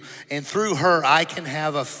you, and through her I can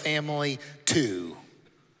have a family too.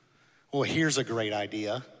 Well, here's a great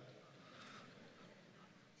idea.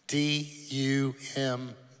 D-U-M-B.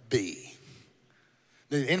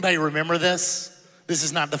 Did anybody remember this? This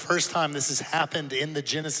is not the first time this has happened in the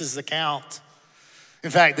Genesis account. In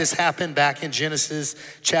fact, this happened back in Genesis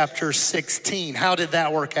chapter 16. How did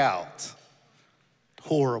that work out?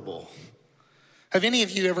 Horrible. Have any of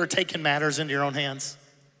you ever taken matters into your own hands?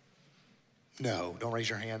 No, don't raise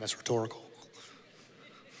your hand, that's rhetorical.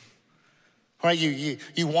 All right,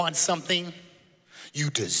 you want something, you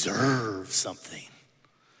deserve something.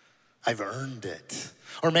 I've earned it.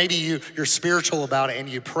 Or maybe you're spiritual about it and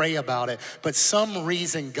you pray about it, but some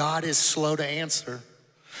reason God is slow to answer.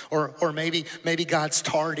 Or maybe God's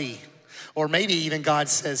tardy. Or maybe even God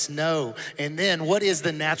says no. And then what is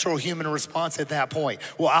the natural human response at that point?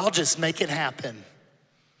 Well, I'll just make it happen.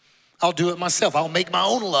 I'll do it myself. I'll make my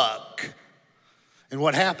own luck. And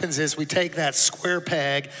what happens is we take that square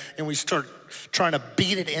peg and we start trying to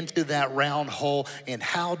beat it into that round hole. And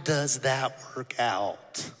how does that work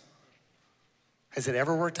out? Has it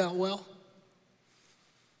ever worked out well?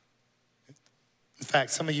 In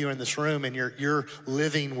fact, some of you are in this room and you're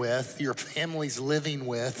living with, your family's living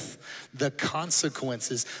with the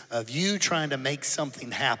consequences of you trying to make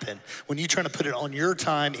something happen. When you're trying to put it on your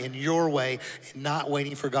time, in your way, and not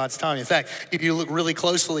waiting for God's time. In fact, if you look really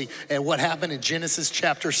closely at what happened in Genesis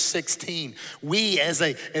chapter 16, we as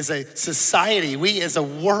a society, we as a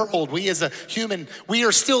world, we as a human, we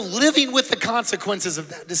are still living with the consequences of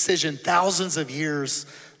that decision thousands of years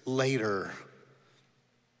later.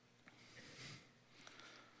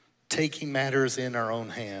 Taking matters in our own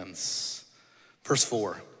hands. Verse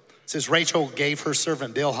 4, it says, Rachel gave her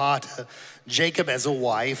servant Bilhah to Jacob as a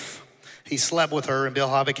wife. He slept with her and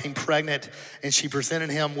Bilhah became pregnant and she presented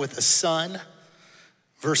him with a son.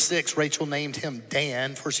 Verse 6, Rachel named him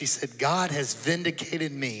Dan, for she said, God has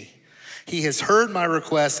vindicated me. He has heard my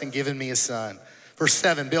request and given me a son. Verse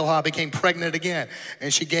 7, Bilhah became pregnant again,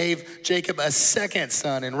 and she gave Jacob a second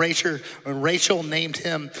son, and Rachel named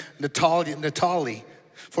him Naphtali.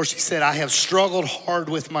 For she said, I have struggled hard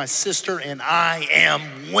with my sister and I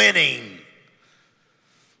am winning.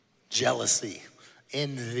 Jealousy,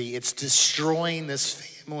 envy, it's destroying this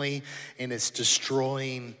family and it's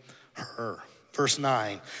destroying her. Verse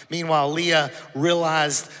 9, meanwhile, Leah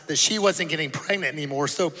realized that she wasn't getting pregnant anymore.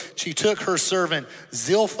 So she took her servant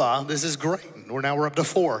Zilpah, this is great. Now we're up to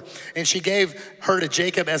 4. And she gave her to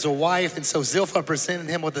Jacob as a wife. And so Zilpah presented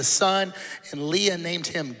him with a son, and Leah named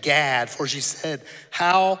him Gad, for she said,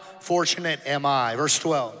 how fortunate am I? Verse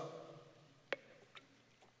 12.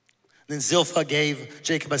 Then Zilpah gave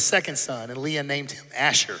Jacob a second son, and Leah named him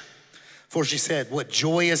Asher. For she said, what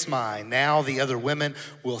joy is mine. Now the other women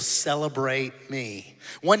will celebrate me.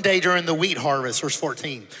 One day during the wheat harvest, verse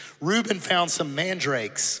 14, Reuben found some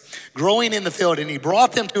mandrakes growing in the field, and he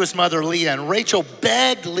brought them to his mother Leah. And Rachel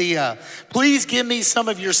begged Leah, please give me some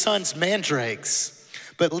of your son's mandrakes.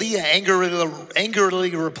 But Leah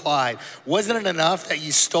angrily replied, wasn't it enough that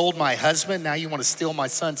you stole my husband? Now you want to steal my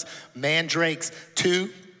son's mandrakes too?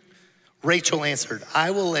 Rachel answered,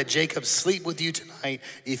 I will let Jacob sleep with you tonight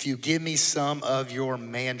if you give me some of your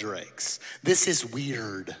mandrakes. This is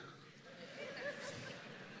weird.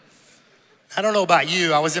 I don't know about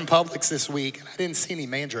you. I was in Publix this week and I didn't see any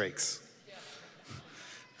mandrakes.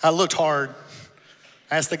 I looked hard.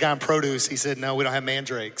 I asked the guy in produce. He said, no, we don't have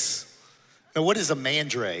mandrakes. Now, what is a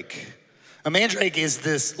mandrake? A mandrake is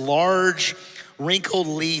this large, wrinkled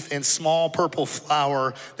leaf and small purple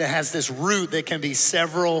flower that has this root that can be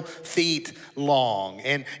several feet long.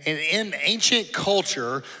 And in ancient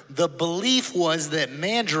culture, the belief was that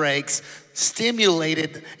mandrakes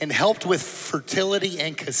stimulated and helped with fertility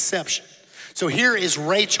and conception. So here is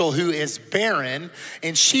Rachel, who is barren,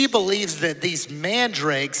 and she believes that these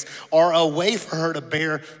mandrakes are a way for her to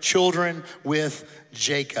bear children with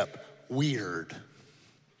Jacob. Weird.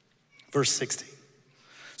 Verse 16.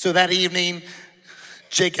 So that evening,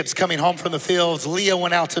 Jacob's coming home from the fields. Leah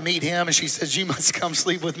went out to meet him and she says, you must come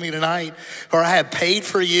sleep with me tonight, for I have paid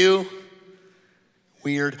for you.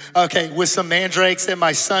 Weird. Okay, with some mandrakes that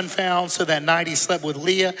my son found. So that night he slept with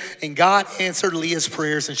Leah, and God answered Leah's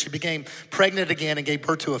prayers, and she became pregnant again and gave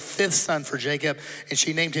birth to a 5th son for Jacob, and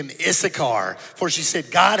she named him Issachar. For she said,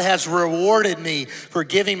 God has rewarded me for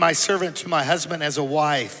giving my servant to my husband as a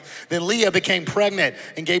wife. Then Leah became pregnant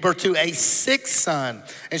and gave birth to a 6th son,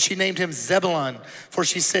 and she named him Zebulun. For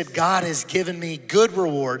she said, God has given me good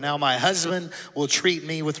reward. Now my husband will treat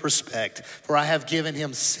me with respect, for I have given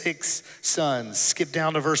him 6 sons. Skip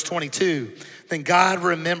down to verse 22. Then God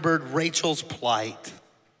remembered Rachel's plight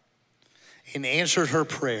and answered her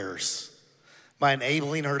prayers by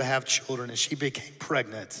enabling her to have children, and she became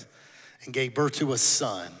pregnant and gave birth to a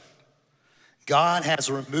son. God has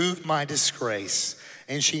removed my disgrace,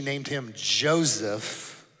 and she named him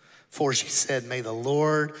Joseph, for she said, may the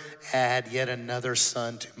Lord add yet another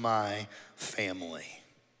son to my family.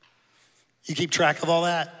 You keep track of all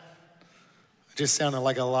that? It just sounded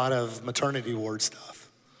like a lot of maternity ward stuff.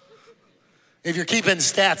 If you're keeping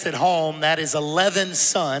stats at home, that is 11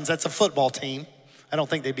 sons. That's a football team. I don't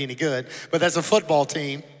think they'd be any good, but that's a football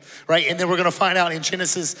team, right? And then we're gonna find out in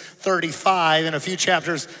Genesis 35, in a few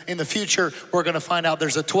chapters in the future, we're gonna find out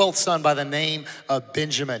there's a 12th son by the name of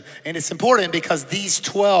Benjamin. And it's important because these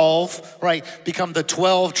 12, right, become the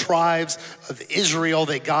 12 tribes of Israel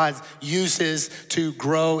that God uses to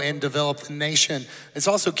grow and develop the nation. It's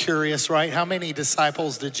also curious, right? How many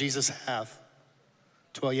disciples did Jesus have?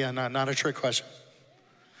 12, yeah, not a trick question.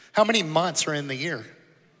 How many months are in the year?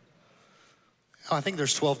 Oh, I think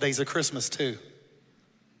there's 12 days of Christmas too.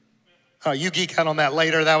 Oh, you geek out on that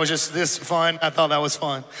later. That was just this fun. I thought that was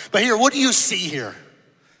fun. But here, what do you see here?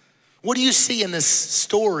 What do you see in this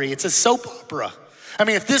story? It's a soap opera. I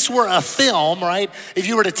mean, if this were a film, right? If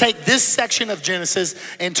you were to take this section of Genesis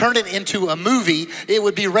and turn it into a movie, it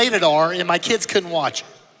would be rated R and my kids couldn't watch it.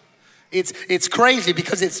 It's crazy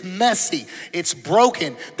because it's messy. It's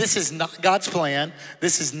broken. This is not God's plan.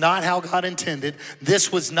 This is not how God intended.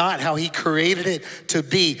 This was not how he created it to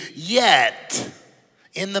be. Yet,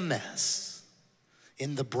 in the mess,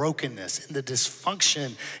 in the brokenness, in the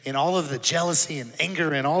dysfunction, in all of the jealousy and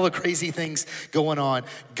anger and all the crazy things going on,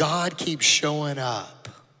 God keeps showing up.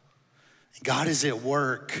 God is at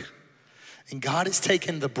work. And God has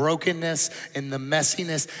taken the brokenness and the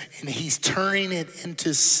messiness and he's turning it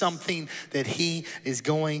into something that he is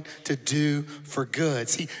going to do for good.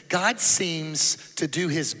 See, God seems to do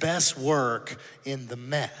his best work in the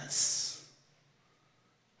mess.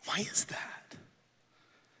 Why is that?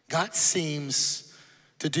 God seems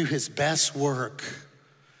to do his best work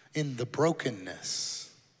in the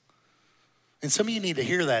brokenness. And some of you need to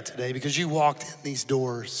hear that today because you walked in these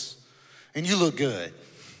doors and you look good.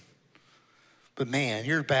 But man,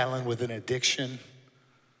 you're battling with an addiction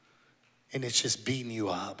and it's just beating you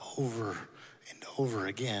up over and over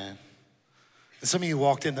again. And some of you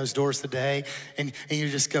walked in those doors today and you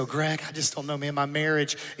just go, Greg, I just don't know, man, my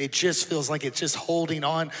marriage, it just feels like it's just holding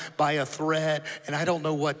on by a thread and I don't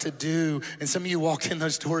know what to do. And some of you walked in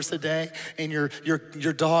those doors today and your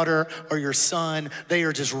daughter or your son, they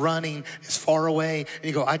are just running as far away and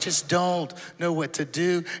you go, I just don't know what to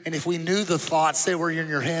do. And if we knew the thoughts that were in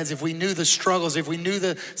your heads, if we knew the struggles, if we knew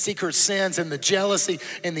the secret sins and the jealousy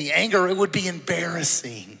and the anger, it would be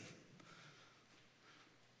embarrassing.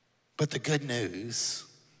 But the good news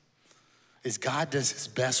is God does his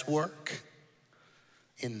best work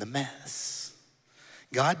in the mess.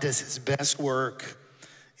 God does his best work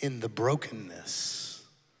in the brokenness.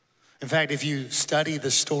 In fact, if you study the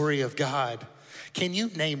story of God, can you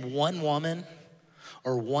name one woman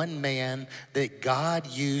or one man that God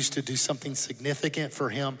used to do something significant for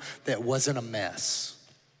him that wasn't a mess?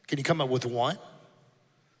 Can you come up with one?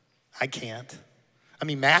 I can't. I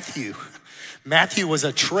mean, Matthew was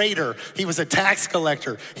a traitor. He was a tax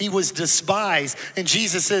collector. He was despised. And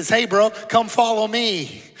Jesus says, hey, bro, come follow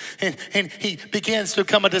me. And he begins to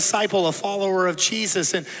become a disciple, a follower of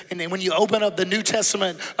Jesus. And when you open up the New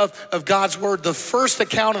Testament of God's word, the first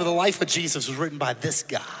account of the life of Jesus was written by this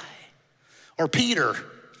guy. Or Peter.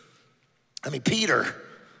 Peter,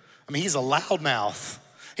 he's a loudmouth.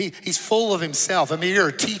 He's full of himself. You're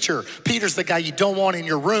a teacher. Peter's the guy you don't want in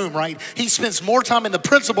your room, right? He spends more time in the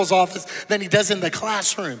principal's office than he does in the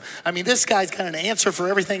classroom. This guy's got an answer for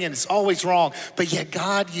everything and it's always wrong. But yet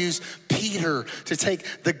God used Peter to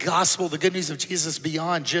take the gospel, the good news of Jesus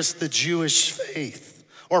beyond just the Jewish faith.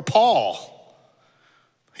 Or Paul.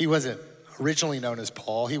 He wasn't originally known as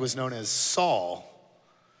Paul. He was known as Saul.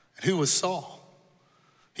 And who was Saul?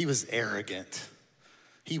 He was arrogant.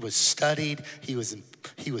 He was studied, he was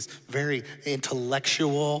very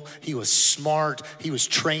intellectual, he was smart, he was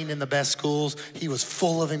trained in the best schools, he was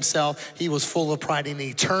full of himself, he was full of pride, and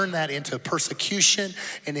he turned that into persecution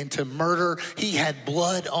and into murder. He had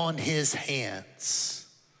blood on his hands.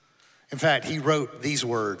 In fact, he wrote these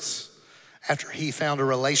words. After he found a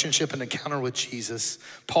relationship and encounter with Jesus,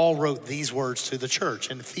 Paul wrote these words to the church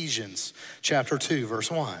in Ephesians chapter 2,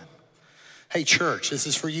 verse 1. Hey church, this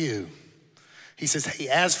is for you. He says, hey,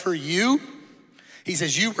 as for you, he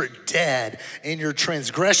says, you were dead in your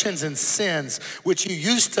transgressions and sins, which you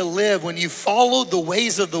used to live when you followed the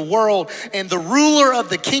ways of the world and the ruler of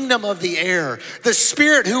the kingdom of the air, the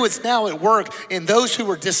spirit who is now at work in those who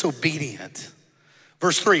were disobedient.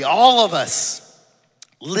 Verse 3, all of us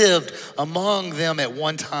lived among them at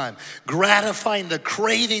one time, gratifying the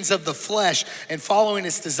cravings of the flesh and following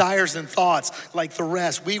its desires and thoughts like the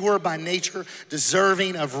rest. We were by nature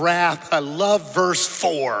deserving of wrath. I love verse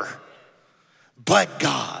 4. But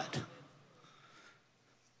God,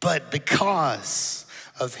 but because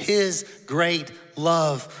of his great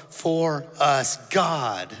love for us,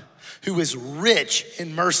 God, who is rich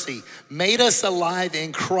in mercy, made us alive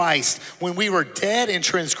in Christ when we were dead in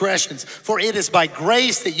transgressions. For it is by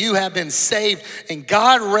grace that you have been saved, and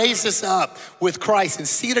God raised us up with Christ and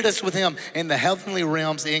seated us with him in the heavenly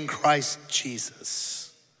realms in Christ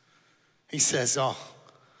Jesus. He says, oh,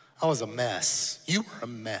 I was a mess. You were a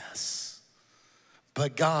mess.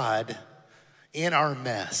 But God, in our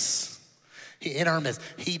mess,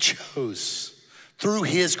 he chose through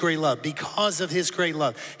his great love, because of his great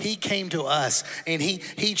love, he came to us and he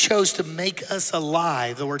chose to make us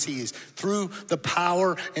alive, the words he used, through the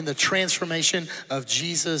power and the transformation of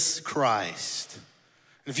Jesus Christ.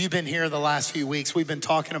 If you've been here the last few weeks, we've been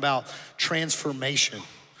talking about transformation,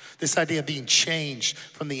 this idea of being changed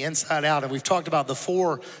from the inside out. And we've talked about the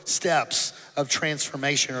 4 steps of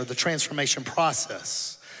transformation, or the transformation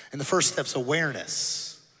process. And the first step is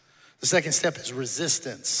awareness. The second step is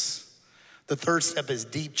resistance. The third step is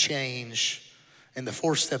deep change. And the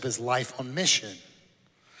fourth step is life on mission.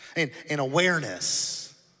 And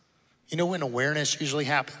awareness. You know when awareness usually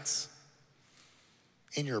happens?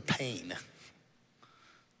 In your pain.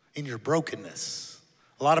 In your brokenness.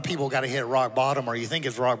 A lot of people got to hit rock bottom, or you think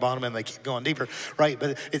it's rock bottom and they keep going deeper, right?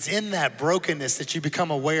 But it's in that brokenness that you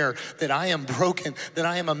become aware that I am broken, that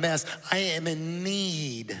I am a mess, I am in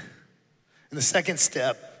need. And the second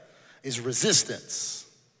step is resistance.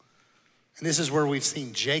 And this is where we've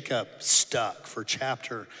seen Jacob stuck for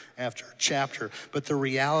chapter after chapter. But the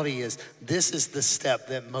reality is, this is the step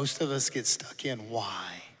that most of us get stuck in.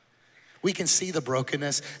 Why? We can see the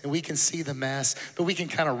brokenness and we can see the mess, but we can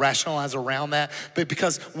kind of rationalize around that. But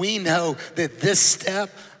because we know that this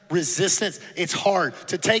step, resistance, it's hard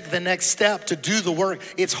to take the next step, to do the work.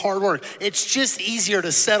 It's hard work. It's just easier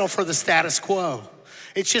to settle for the status quo.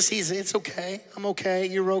 It's just easy. It's okay. I'm okay.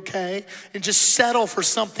 You're okay. And just settle for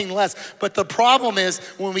something less. But the problem is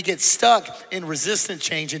when we get stuck in resistant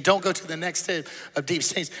change and don't go to the next step of deep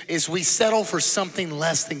change, is we settle for something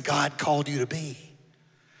less than God called you to be.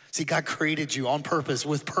 See, God created you on purpose,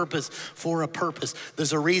 with purpose, for a purpose.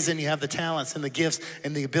 There's a reason you have the talents and the gifts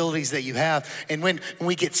and the abilities that you have. And when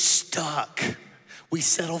we get stuck, we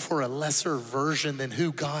settle for a lesser version than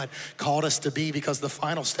who God called us to be, because the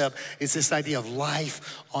final step is this idea of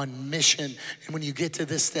life on mission. And when you get to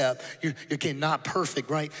this step, you're again not perfect,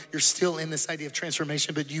 right? You're still in this idea of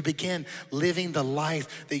transformation, but you begin living the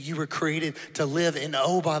life that you were created to live. And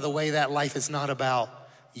oh, by the way, that life is not about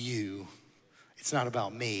you. It's not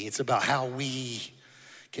about me. It's about how we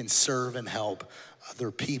can serve and help other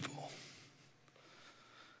people.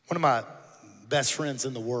 One of my best friends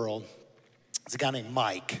in the world is a guy named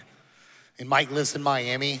Mike. And Mike lives in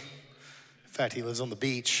Miami. In fact, he lives on the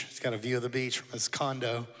beach. He's got a view of the beach from his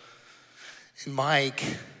condo. And Mike,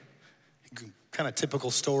 kind of typical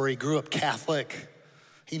story, grew up Catholic.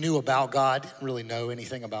 He knew about God, didn't really know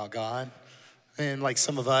anything about God. And like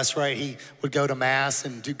some of us, right, he would go to mass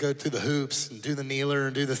and go through the hoops and do the kneeler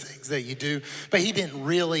and do the things that you do. But he didn't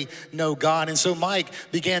really know God. And so Mike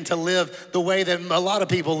began to live the way that a lot of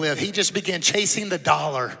people live. He just began chasing the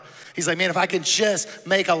dollar. He's like, man, if I can just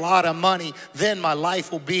make a lot of money, then my life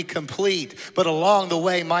will be complete. But along the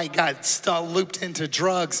way, Mike got looped into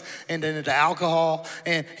drugs and then into alcohol,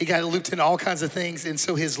 and he got looped into all kinds of things. And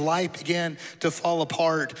so his life began to fall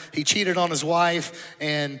apart. He cheated on his wife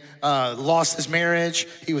and lost his marriage.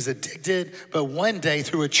 He was addicted. But one day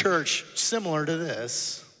through a church similar to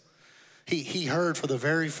this, he heard for the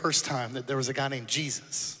very first time that there was a guy named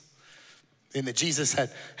Jesus. And that Jesus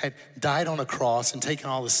had died on a cross and taken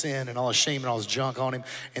all the sin and all the shame and all his junk on him,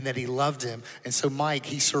 and that he loved him. And so Mike,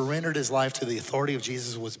 he surrendered his life to the authority of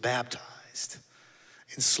Jesus, was baptized.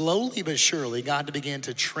 And slowly but surely, God began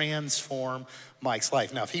to transform Mike's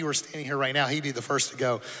life. Now, if he were standing here right now, he'd be the first to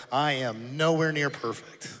go, I am nowhere near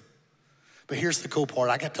perfect. But here's the cool part.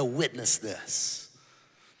 I got to witness this.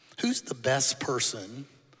 Who's the best person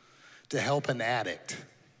to help an addict?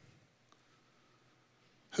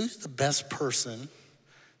 Who's the best person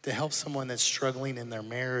to help someone that's struggling in their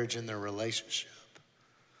marriage and their relationship?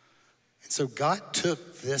 And so God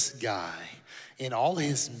took this guy in all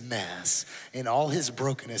his mess, in all his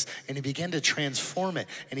brokenness, and he began to transform it,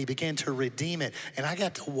 and he began to redeem it. And I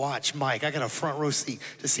got to watch Mike. I got a front row seat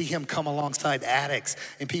to see him come alongside addicts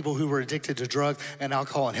and people who were addicted to drugs and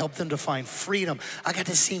alcohol and help them to find freedom. I got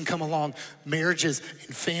to see him come along marriages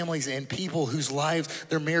and families and people whose lives,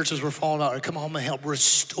 their marriages were falling out, or come home and help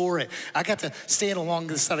restore it. I got to stand along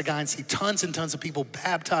this side of guy and see tons and tons of people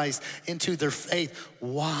baptized into their faith.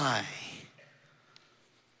 Why?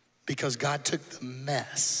 Because God took the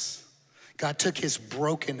mess. God took his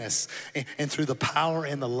brokenness, and through the power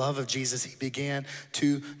and the love of Jesus, he began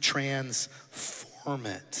to transform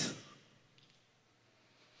it.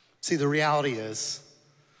 See, the reality is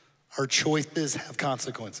our choices have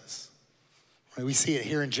consequences. Right? We see it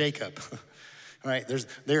here in Jacob. Right?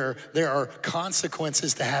 There are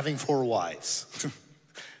consequences to having 4 wives.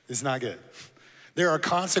 It's not good. There are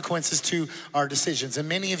consequences to our decisions. And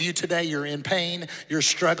many of you today, you're in pain, you're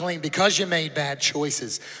struggling because you made bad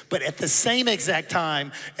choices. But at the same exact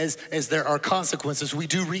time as there are consequences, we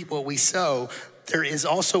do reap what we sow. There is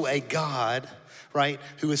also a God, right,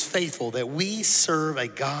 who is faithful, that we serve a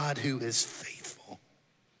God who is faithful.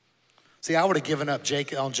 See, I would have given up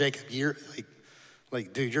on Jacob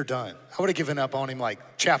like, dude, you're done. I would have given up on him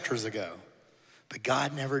like chapters ago. But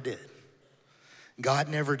God never did. God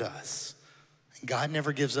never does. God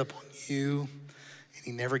never gives up on you, and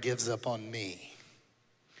he never gives up on me.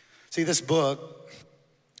 See, this book,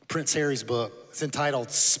 Prince Harry's book, it's entitled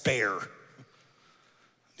Spare.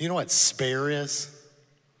 Do you know what spare is?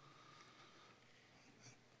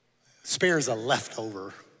 Spare is a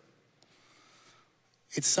leftover.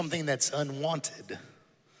 It's something that's unwanted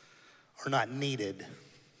or not needed.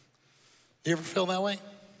 Do you ever feel that way?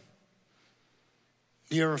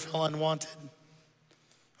 Do you ever feel unwanted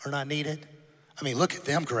or not needed? I mean, look at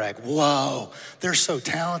them, Greg. Whoa, they're so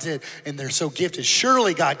talented and they're so gifted.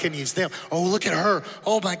 Surely God can use them. Oh, look at her.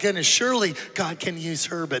 Oh my goodness, surely God can use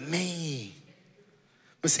her, but me.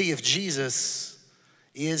 But see, if Jesus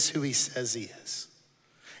is who he says he is,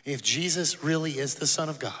 if Jesus really is the Son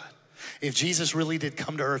of God, if Jesus really did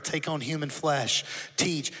come to earth, take on human flesh,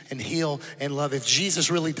 teach and heal and love, if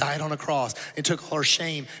Jesus really died on a cross and took all our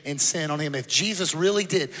shame and sin on him, if Jesus really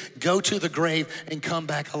did go to the grave and come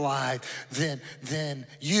back alive, then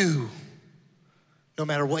you, no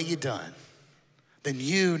matter what you've done, then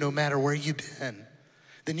you, no matter where you've been,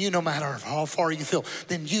 then you, no matter how far you feel,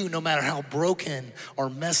 then you, no matter how broken or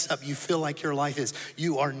messed up you feel like your life is,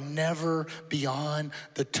 you are never beyond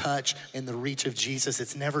the touch and the reach of Jesus.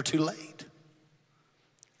 It's never too late.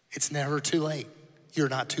 It's never too late. You're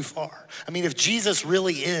not too far. I mean, if Jesus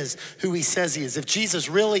really is who he says he is, if Jesus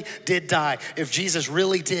really did die, if Jesus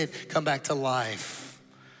really did come back to life,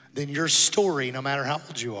 then your story, no matter how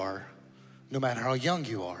old you are, no matter how young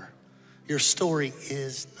you are, your story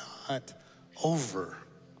is not over.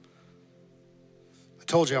 I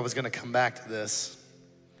told you I was going to come back to this.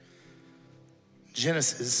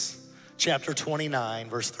 Genesis chapter 29,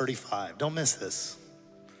 verse 35. Don't miss this.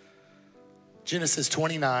 Genesis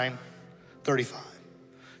 29, 35.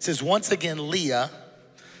 It says, once again, Leah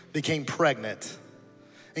became pregnant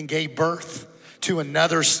and gave birth to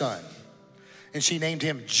another son. And she named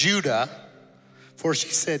him Judah, for she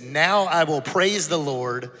said, now I will praise the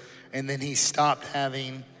Lord. And then she stopped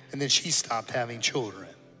having children.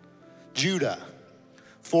 Judah,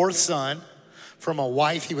 4th son from a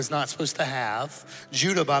wife he was not supposed to have.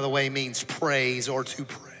 Judah, by the way, means praise or to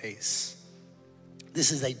praise.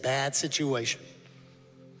 This is a bad situation,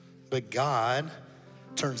 but God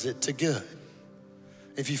turns it to good.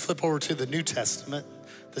 If you flip over to the New Testament,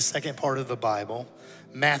 the second part of the Bible,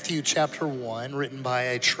 Matthew chapter 1, written by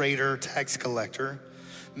a trader tax collector.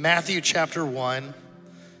 Matthew chapter 1,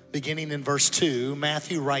 beginning in verse 2,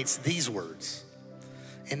 Matthew writes these words.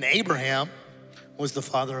 And Abraham was the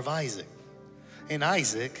father of Isaac. And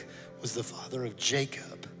Isaac was the father of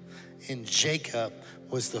Jacob. And Jacob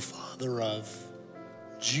was the father of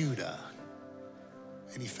Judah.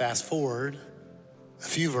 And you fast forward a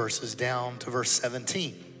few verses down to verse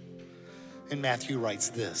 17. And Matthew writes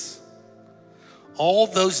this. All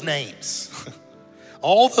those names,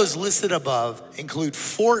 all those listed above include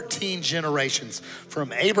 14 generations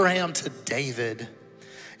from Abraham to David,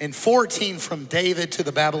 and 14 from David to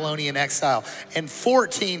the Babylonian exile, and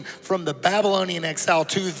 14 from the Babylonian exile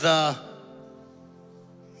to the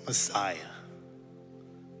Messiah.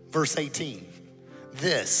 Verse 18,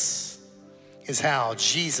 this is how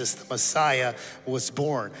Jesus, the Messiah, was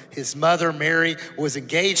born. His mother, Mary, was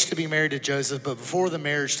engaged to be married to Joseph, but before the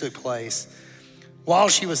marriage took place, while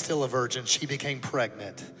she was still a virgin, she became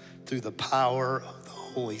pregnant through the power of the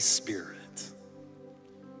Holy Spirit.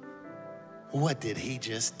 What did he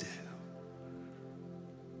just do?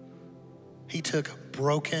 He took a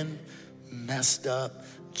broken, messed up,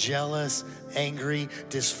 jealous, angry,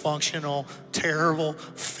 dysfunctional, terrible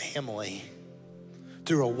family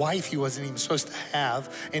through a wife he wasn't even supposed to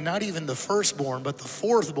have, and not even the firstborn, but the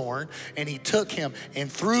fourthborn, and he took him,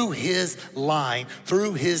 and through his line,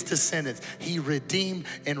 through his descendants, he redeemed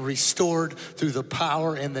and restored through the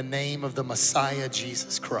power and the name of the Messiah,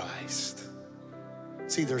 Jesus Christ.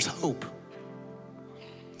 See, there's hope.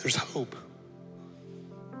 There's hope.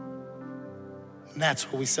 And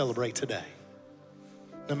that's what we celebrate today.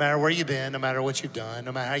 No matter where you've been, no matter what you've done,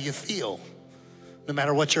 no matter how you feel, no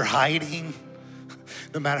matter what you're hiding,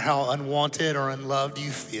 no matter how unwanted or unloved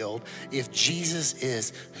you feel, if Jesus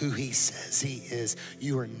is who he says he is,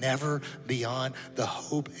 you are never beyond the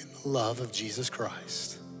hope and the love of Jesus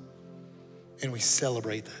Christ. And we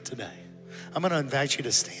celebrate that today. I'm gonna invite you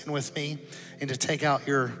to stand with me and to take out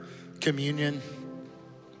your communion.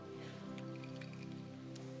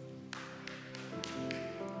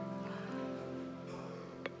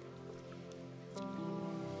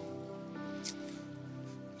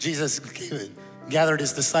 Jesus gathered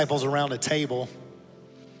his disciples around a table,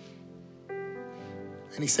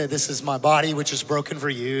 and he said, this is my body which is broken for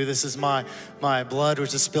you. This is my blood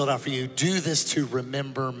which is spilled out for you. Do this to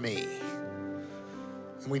remember me.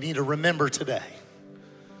 And we need to remember today.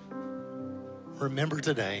 Remember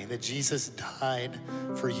today that Jesus died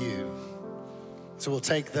for you. So we'll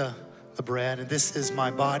take the bread, and this is my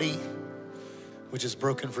body which is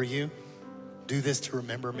broken for you. Do this to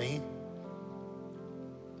remember me.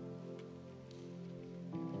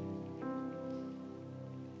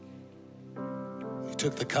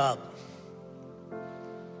 Took the cup.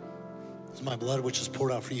 This is my blood which is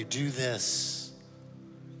poured out for you. Do this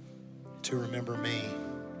to remember me.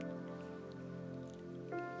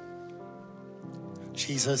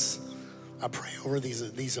 Jesus, I pray over these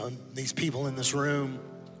people in this room,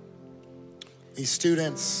 these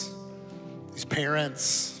students, these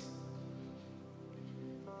parents,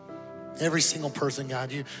 every single person,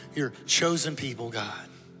 God, you're chosen people, God,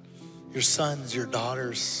 your sons, your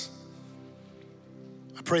daughters.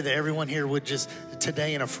 I pray that everyone here would just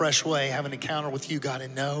today in a fresh way have an encounter with you, God,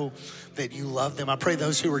 and know that you love them. I pray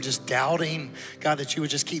those who are just doubting, God, that you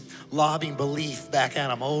would just keep lobbing belief back at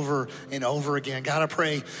them over and over again. God, I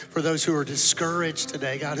pray for those who are discouraged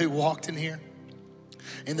today, God, who walked in here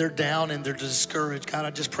and they're down and they're discouraged. God,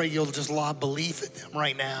 I just pray you'll just lob belief at them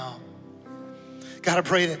right now. God, I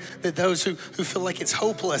pray that those who feel like it's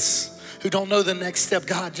hopeless, who don't know the next step,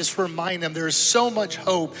 God, just remind them there is so much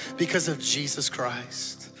hope because of Jesus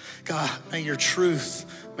Christ. God, may your truth,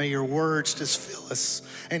 may your words just fill us.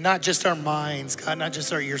 And not just our minds, God, not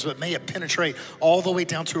just our ears, but may it penetrate all the way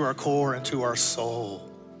down to our core and to our soul.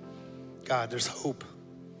 God, there's hope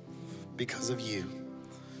because of you.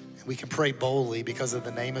 And we can pray boldly because of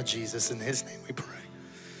the name of Jesus. In his name we pray.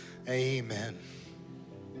 Amen.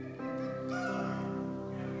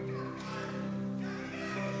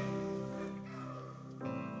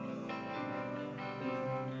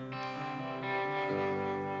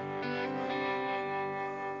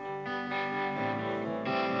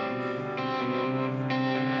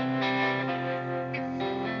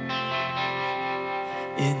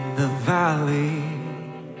 In the valley,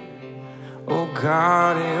 oh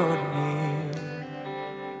God, you're near.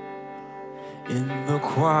 In the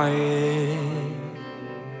quiet,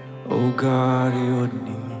 oh God, you're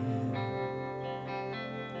near.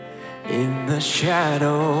 In the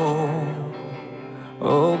shadow,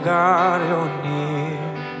 oh God, you're near.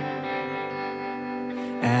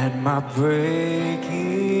 At my breaking,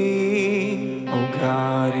 oh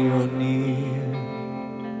God, you're near.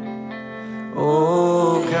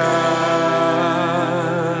 Oh God,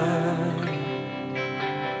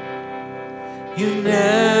 you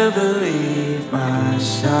never leave my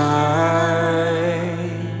side,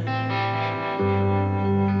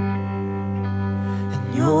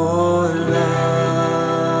 and your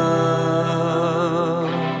love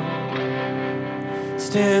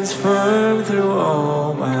stands firm through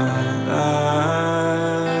all my life.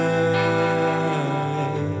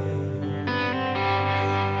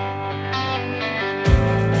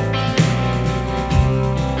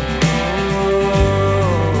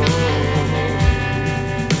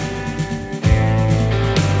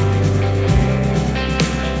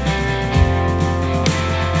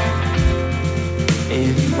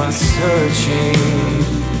 My searching,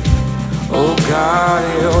 oh God,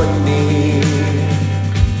 you're near.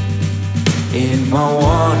 In my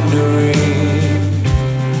wandering,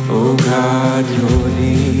 oh God, you're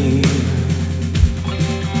near.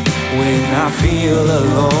 When I feel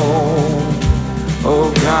alone,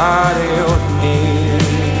 oh God, you're near.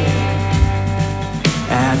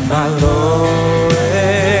 At my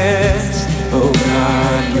lowest, oh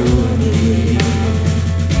God, you're near.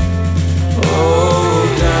 Oh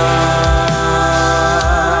God,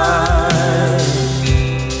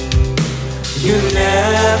 you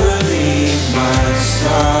never leave my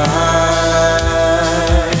side,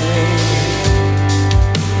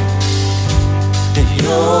 and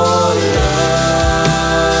your love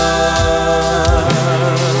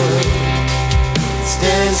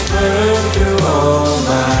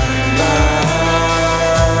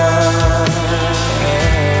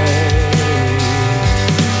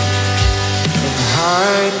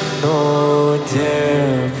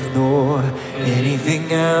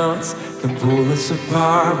can pull us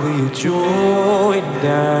apart. We are joined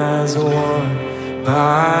as one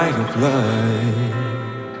by your blood.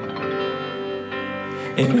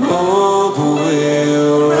 And hope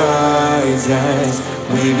will rise as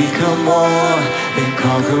we become more than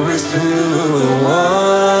conquerors through the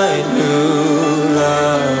one who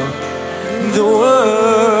loved the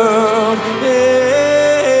world.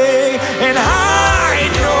 Hey, and I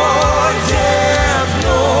nor death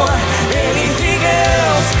nor anything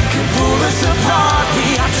else can pull us apart. We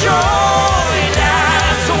are joined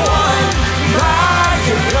as one by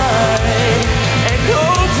your blood. And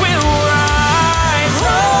hope will rise,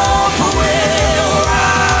 hope will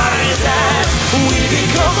rise as we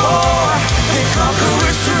become more than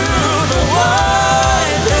conquerors through the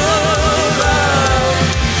one who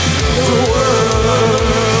loved the world.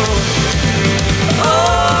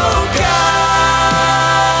 Oh God,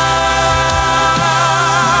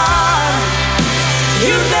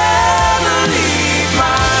 you never leave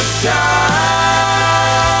my side.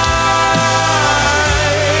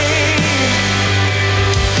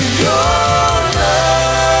 Your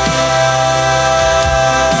love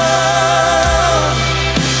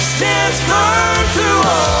stands firm through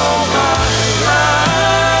all my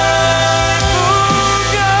life. Oh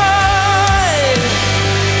God,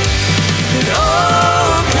 and oh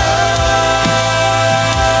God, you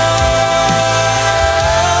never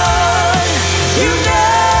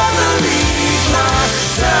leave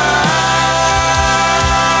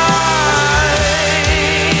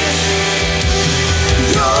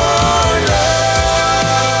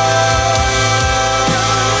my side. Your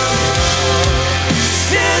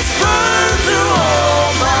love stands firm through all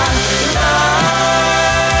my life.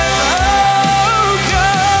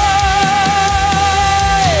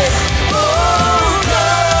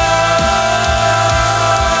 Oh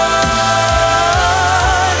God,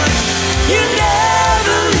 you never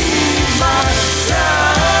leave my side.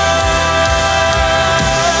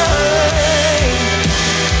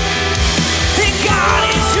 And God,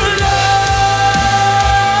 it's your love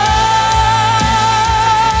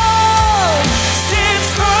stands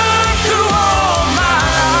firm through all my life.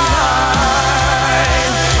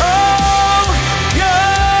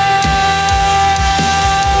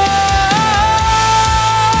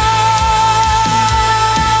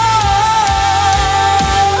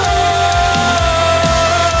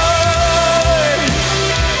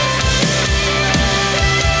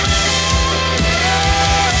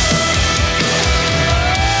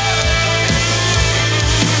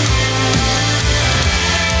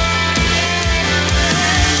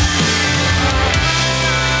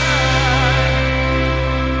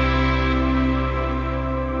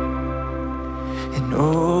 Oh and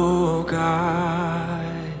oh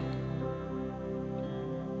God,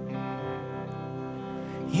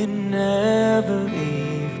 you never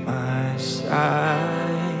leave my side.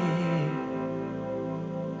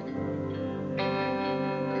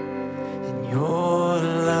 And your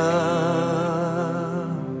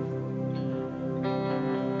love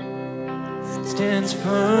stands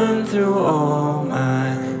firm through all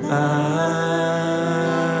my life.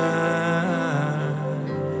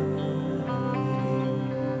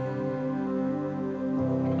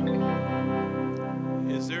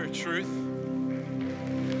 Is there a truth?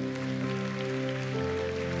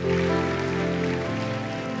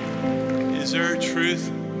 Is there a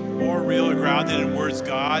truth more real or grounded in the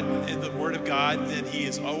Word of God, that He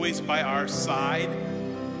is always by our side?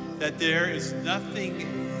 That there is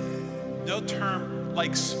nothing, no term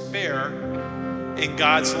like spare in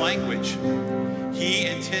God's language. He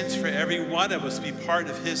intends for every one of us to be part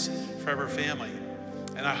of His forever family.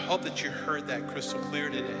 And I hope that you heard that crystal clear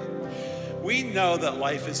today. We know that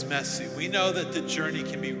life is messy. We know that the journey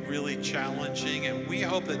can be really challenging, and we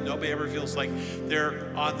hope that nobody ever feels like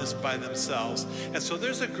they're on this by themselves. And so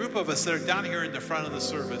there's a group of us that are down here in the front of the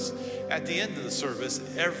service, at the end of the service,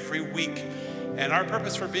 every week. And our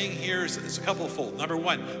purpose for being here is a couple-fold. Number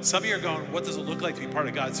one, some of you are going, what does it look like to be part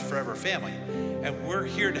of God's forever family? And we're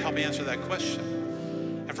here to help answer that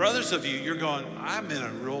question. And for others of you, you're going, I'm in a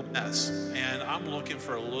real mess, and I'm looking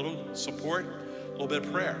for a little support, a little bit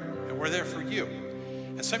of prayer, and we're there for you.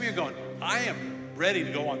 And some of you are going, I am ready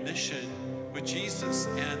to go on mission with Jesus,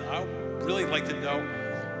 and I really like to know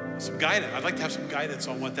some guidance. I'd like to have some guidance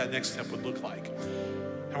on what that next step would look like.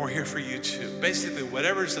 And we're here for you too. Basically,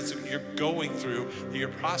 whatever it is that you're going through, that you're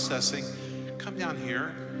processing, come down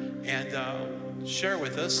here and share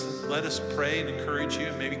with us. Let us pray and encourage you,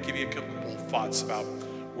 and maybe give you a couple of thoughts about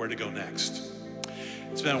where to go next.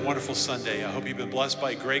 It's been a wonderful Sunday. I hope you've been blessed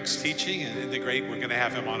by Greg's teaching and we're going to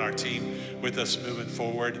have him on our team with us moving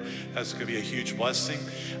forward. That's going to be a huge blessing.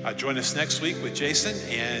 Join us next week with Jason,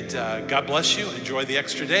 and God bless you. Enjoy the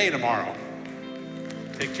extra day tomorrow.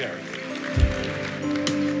 Take care.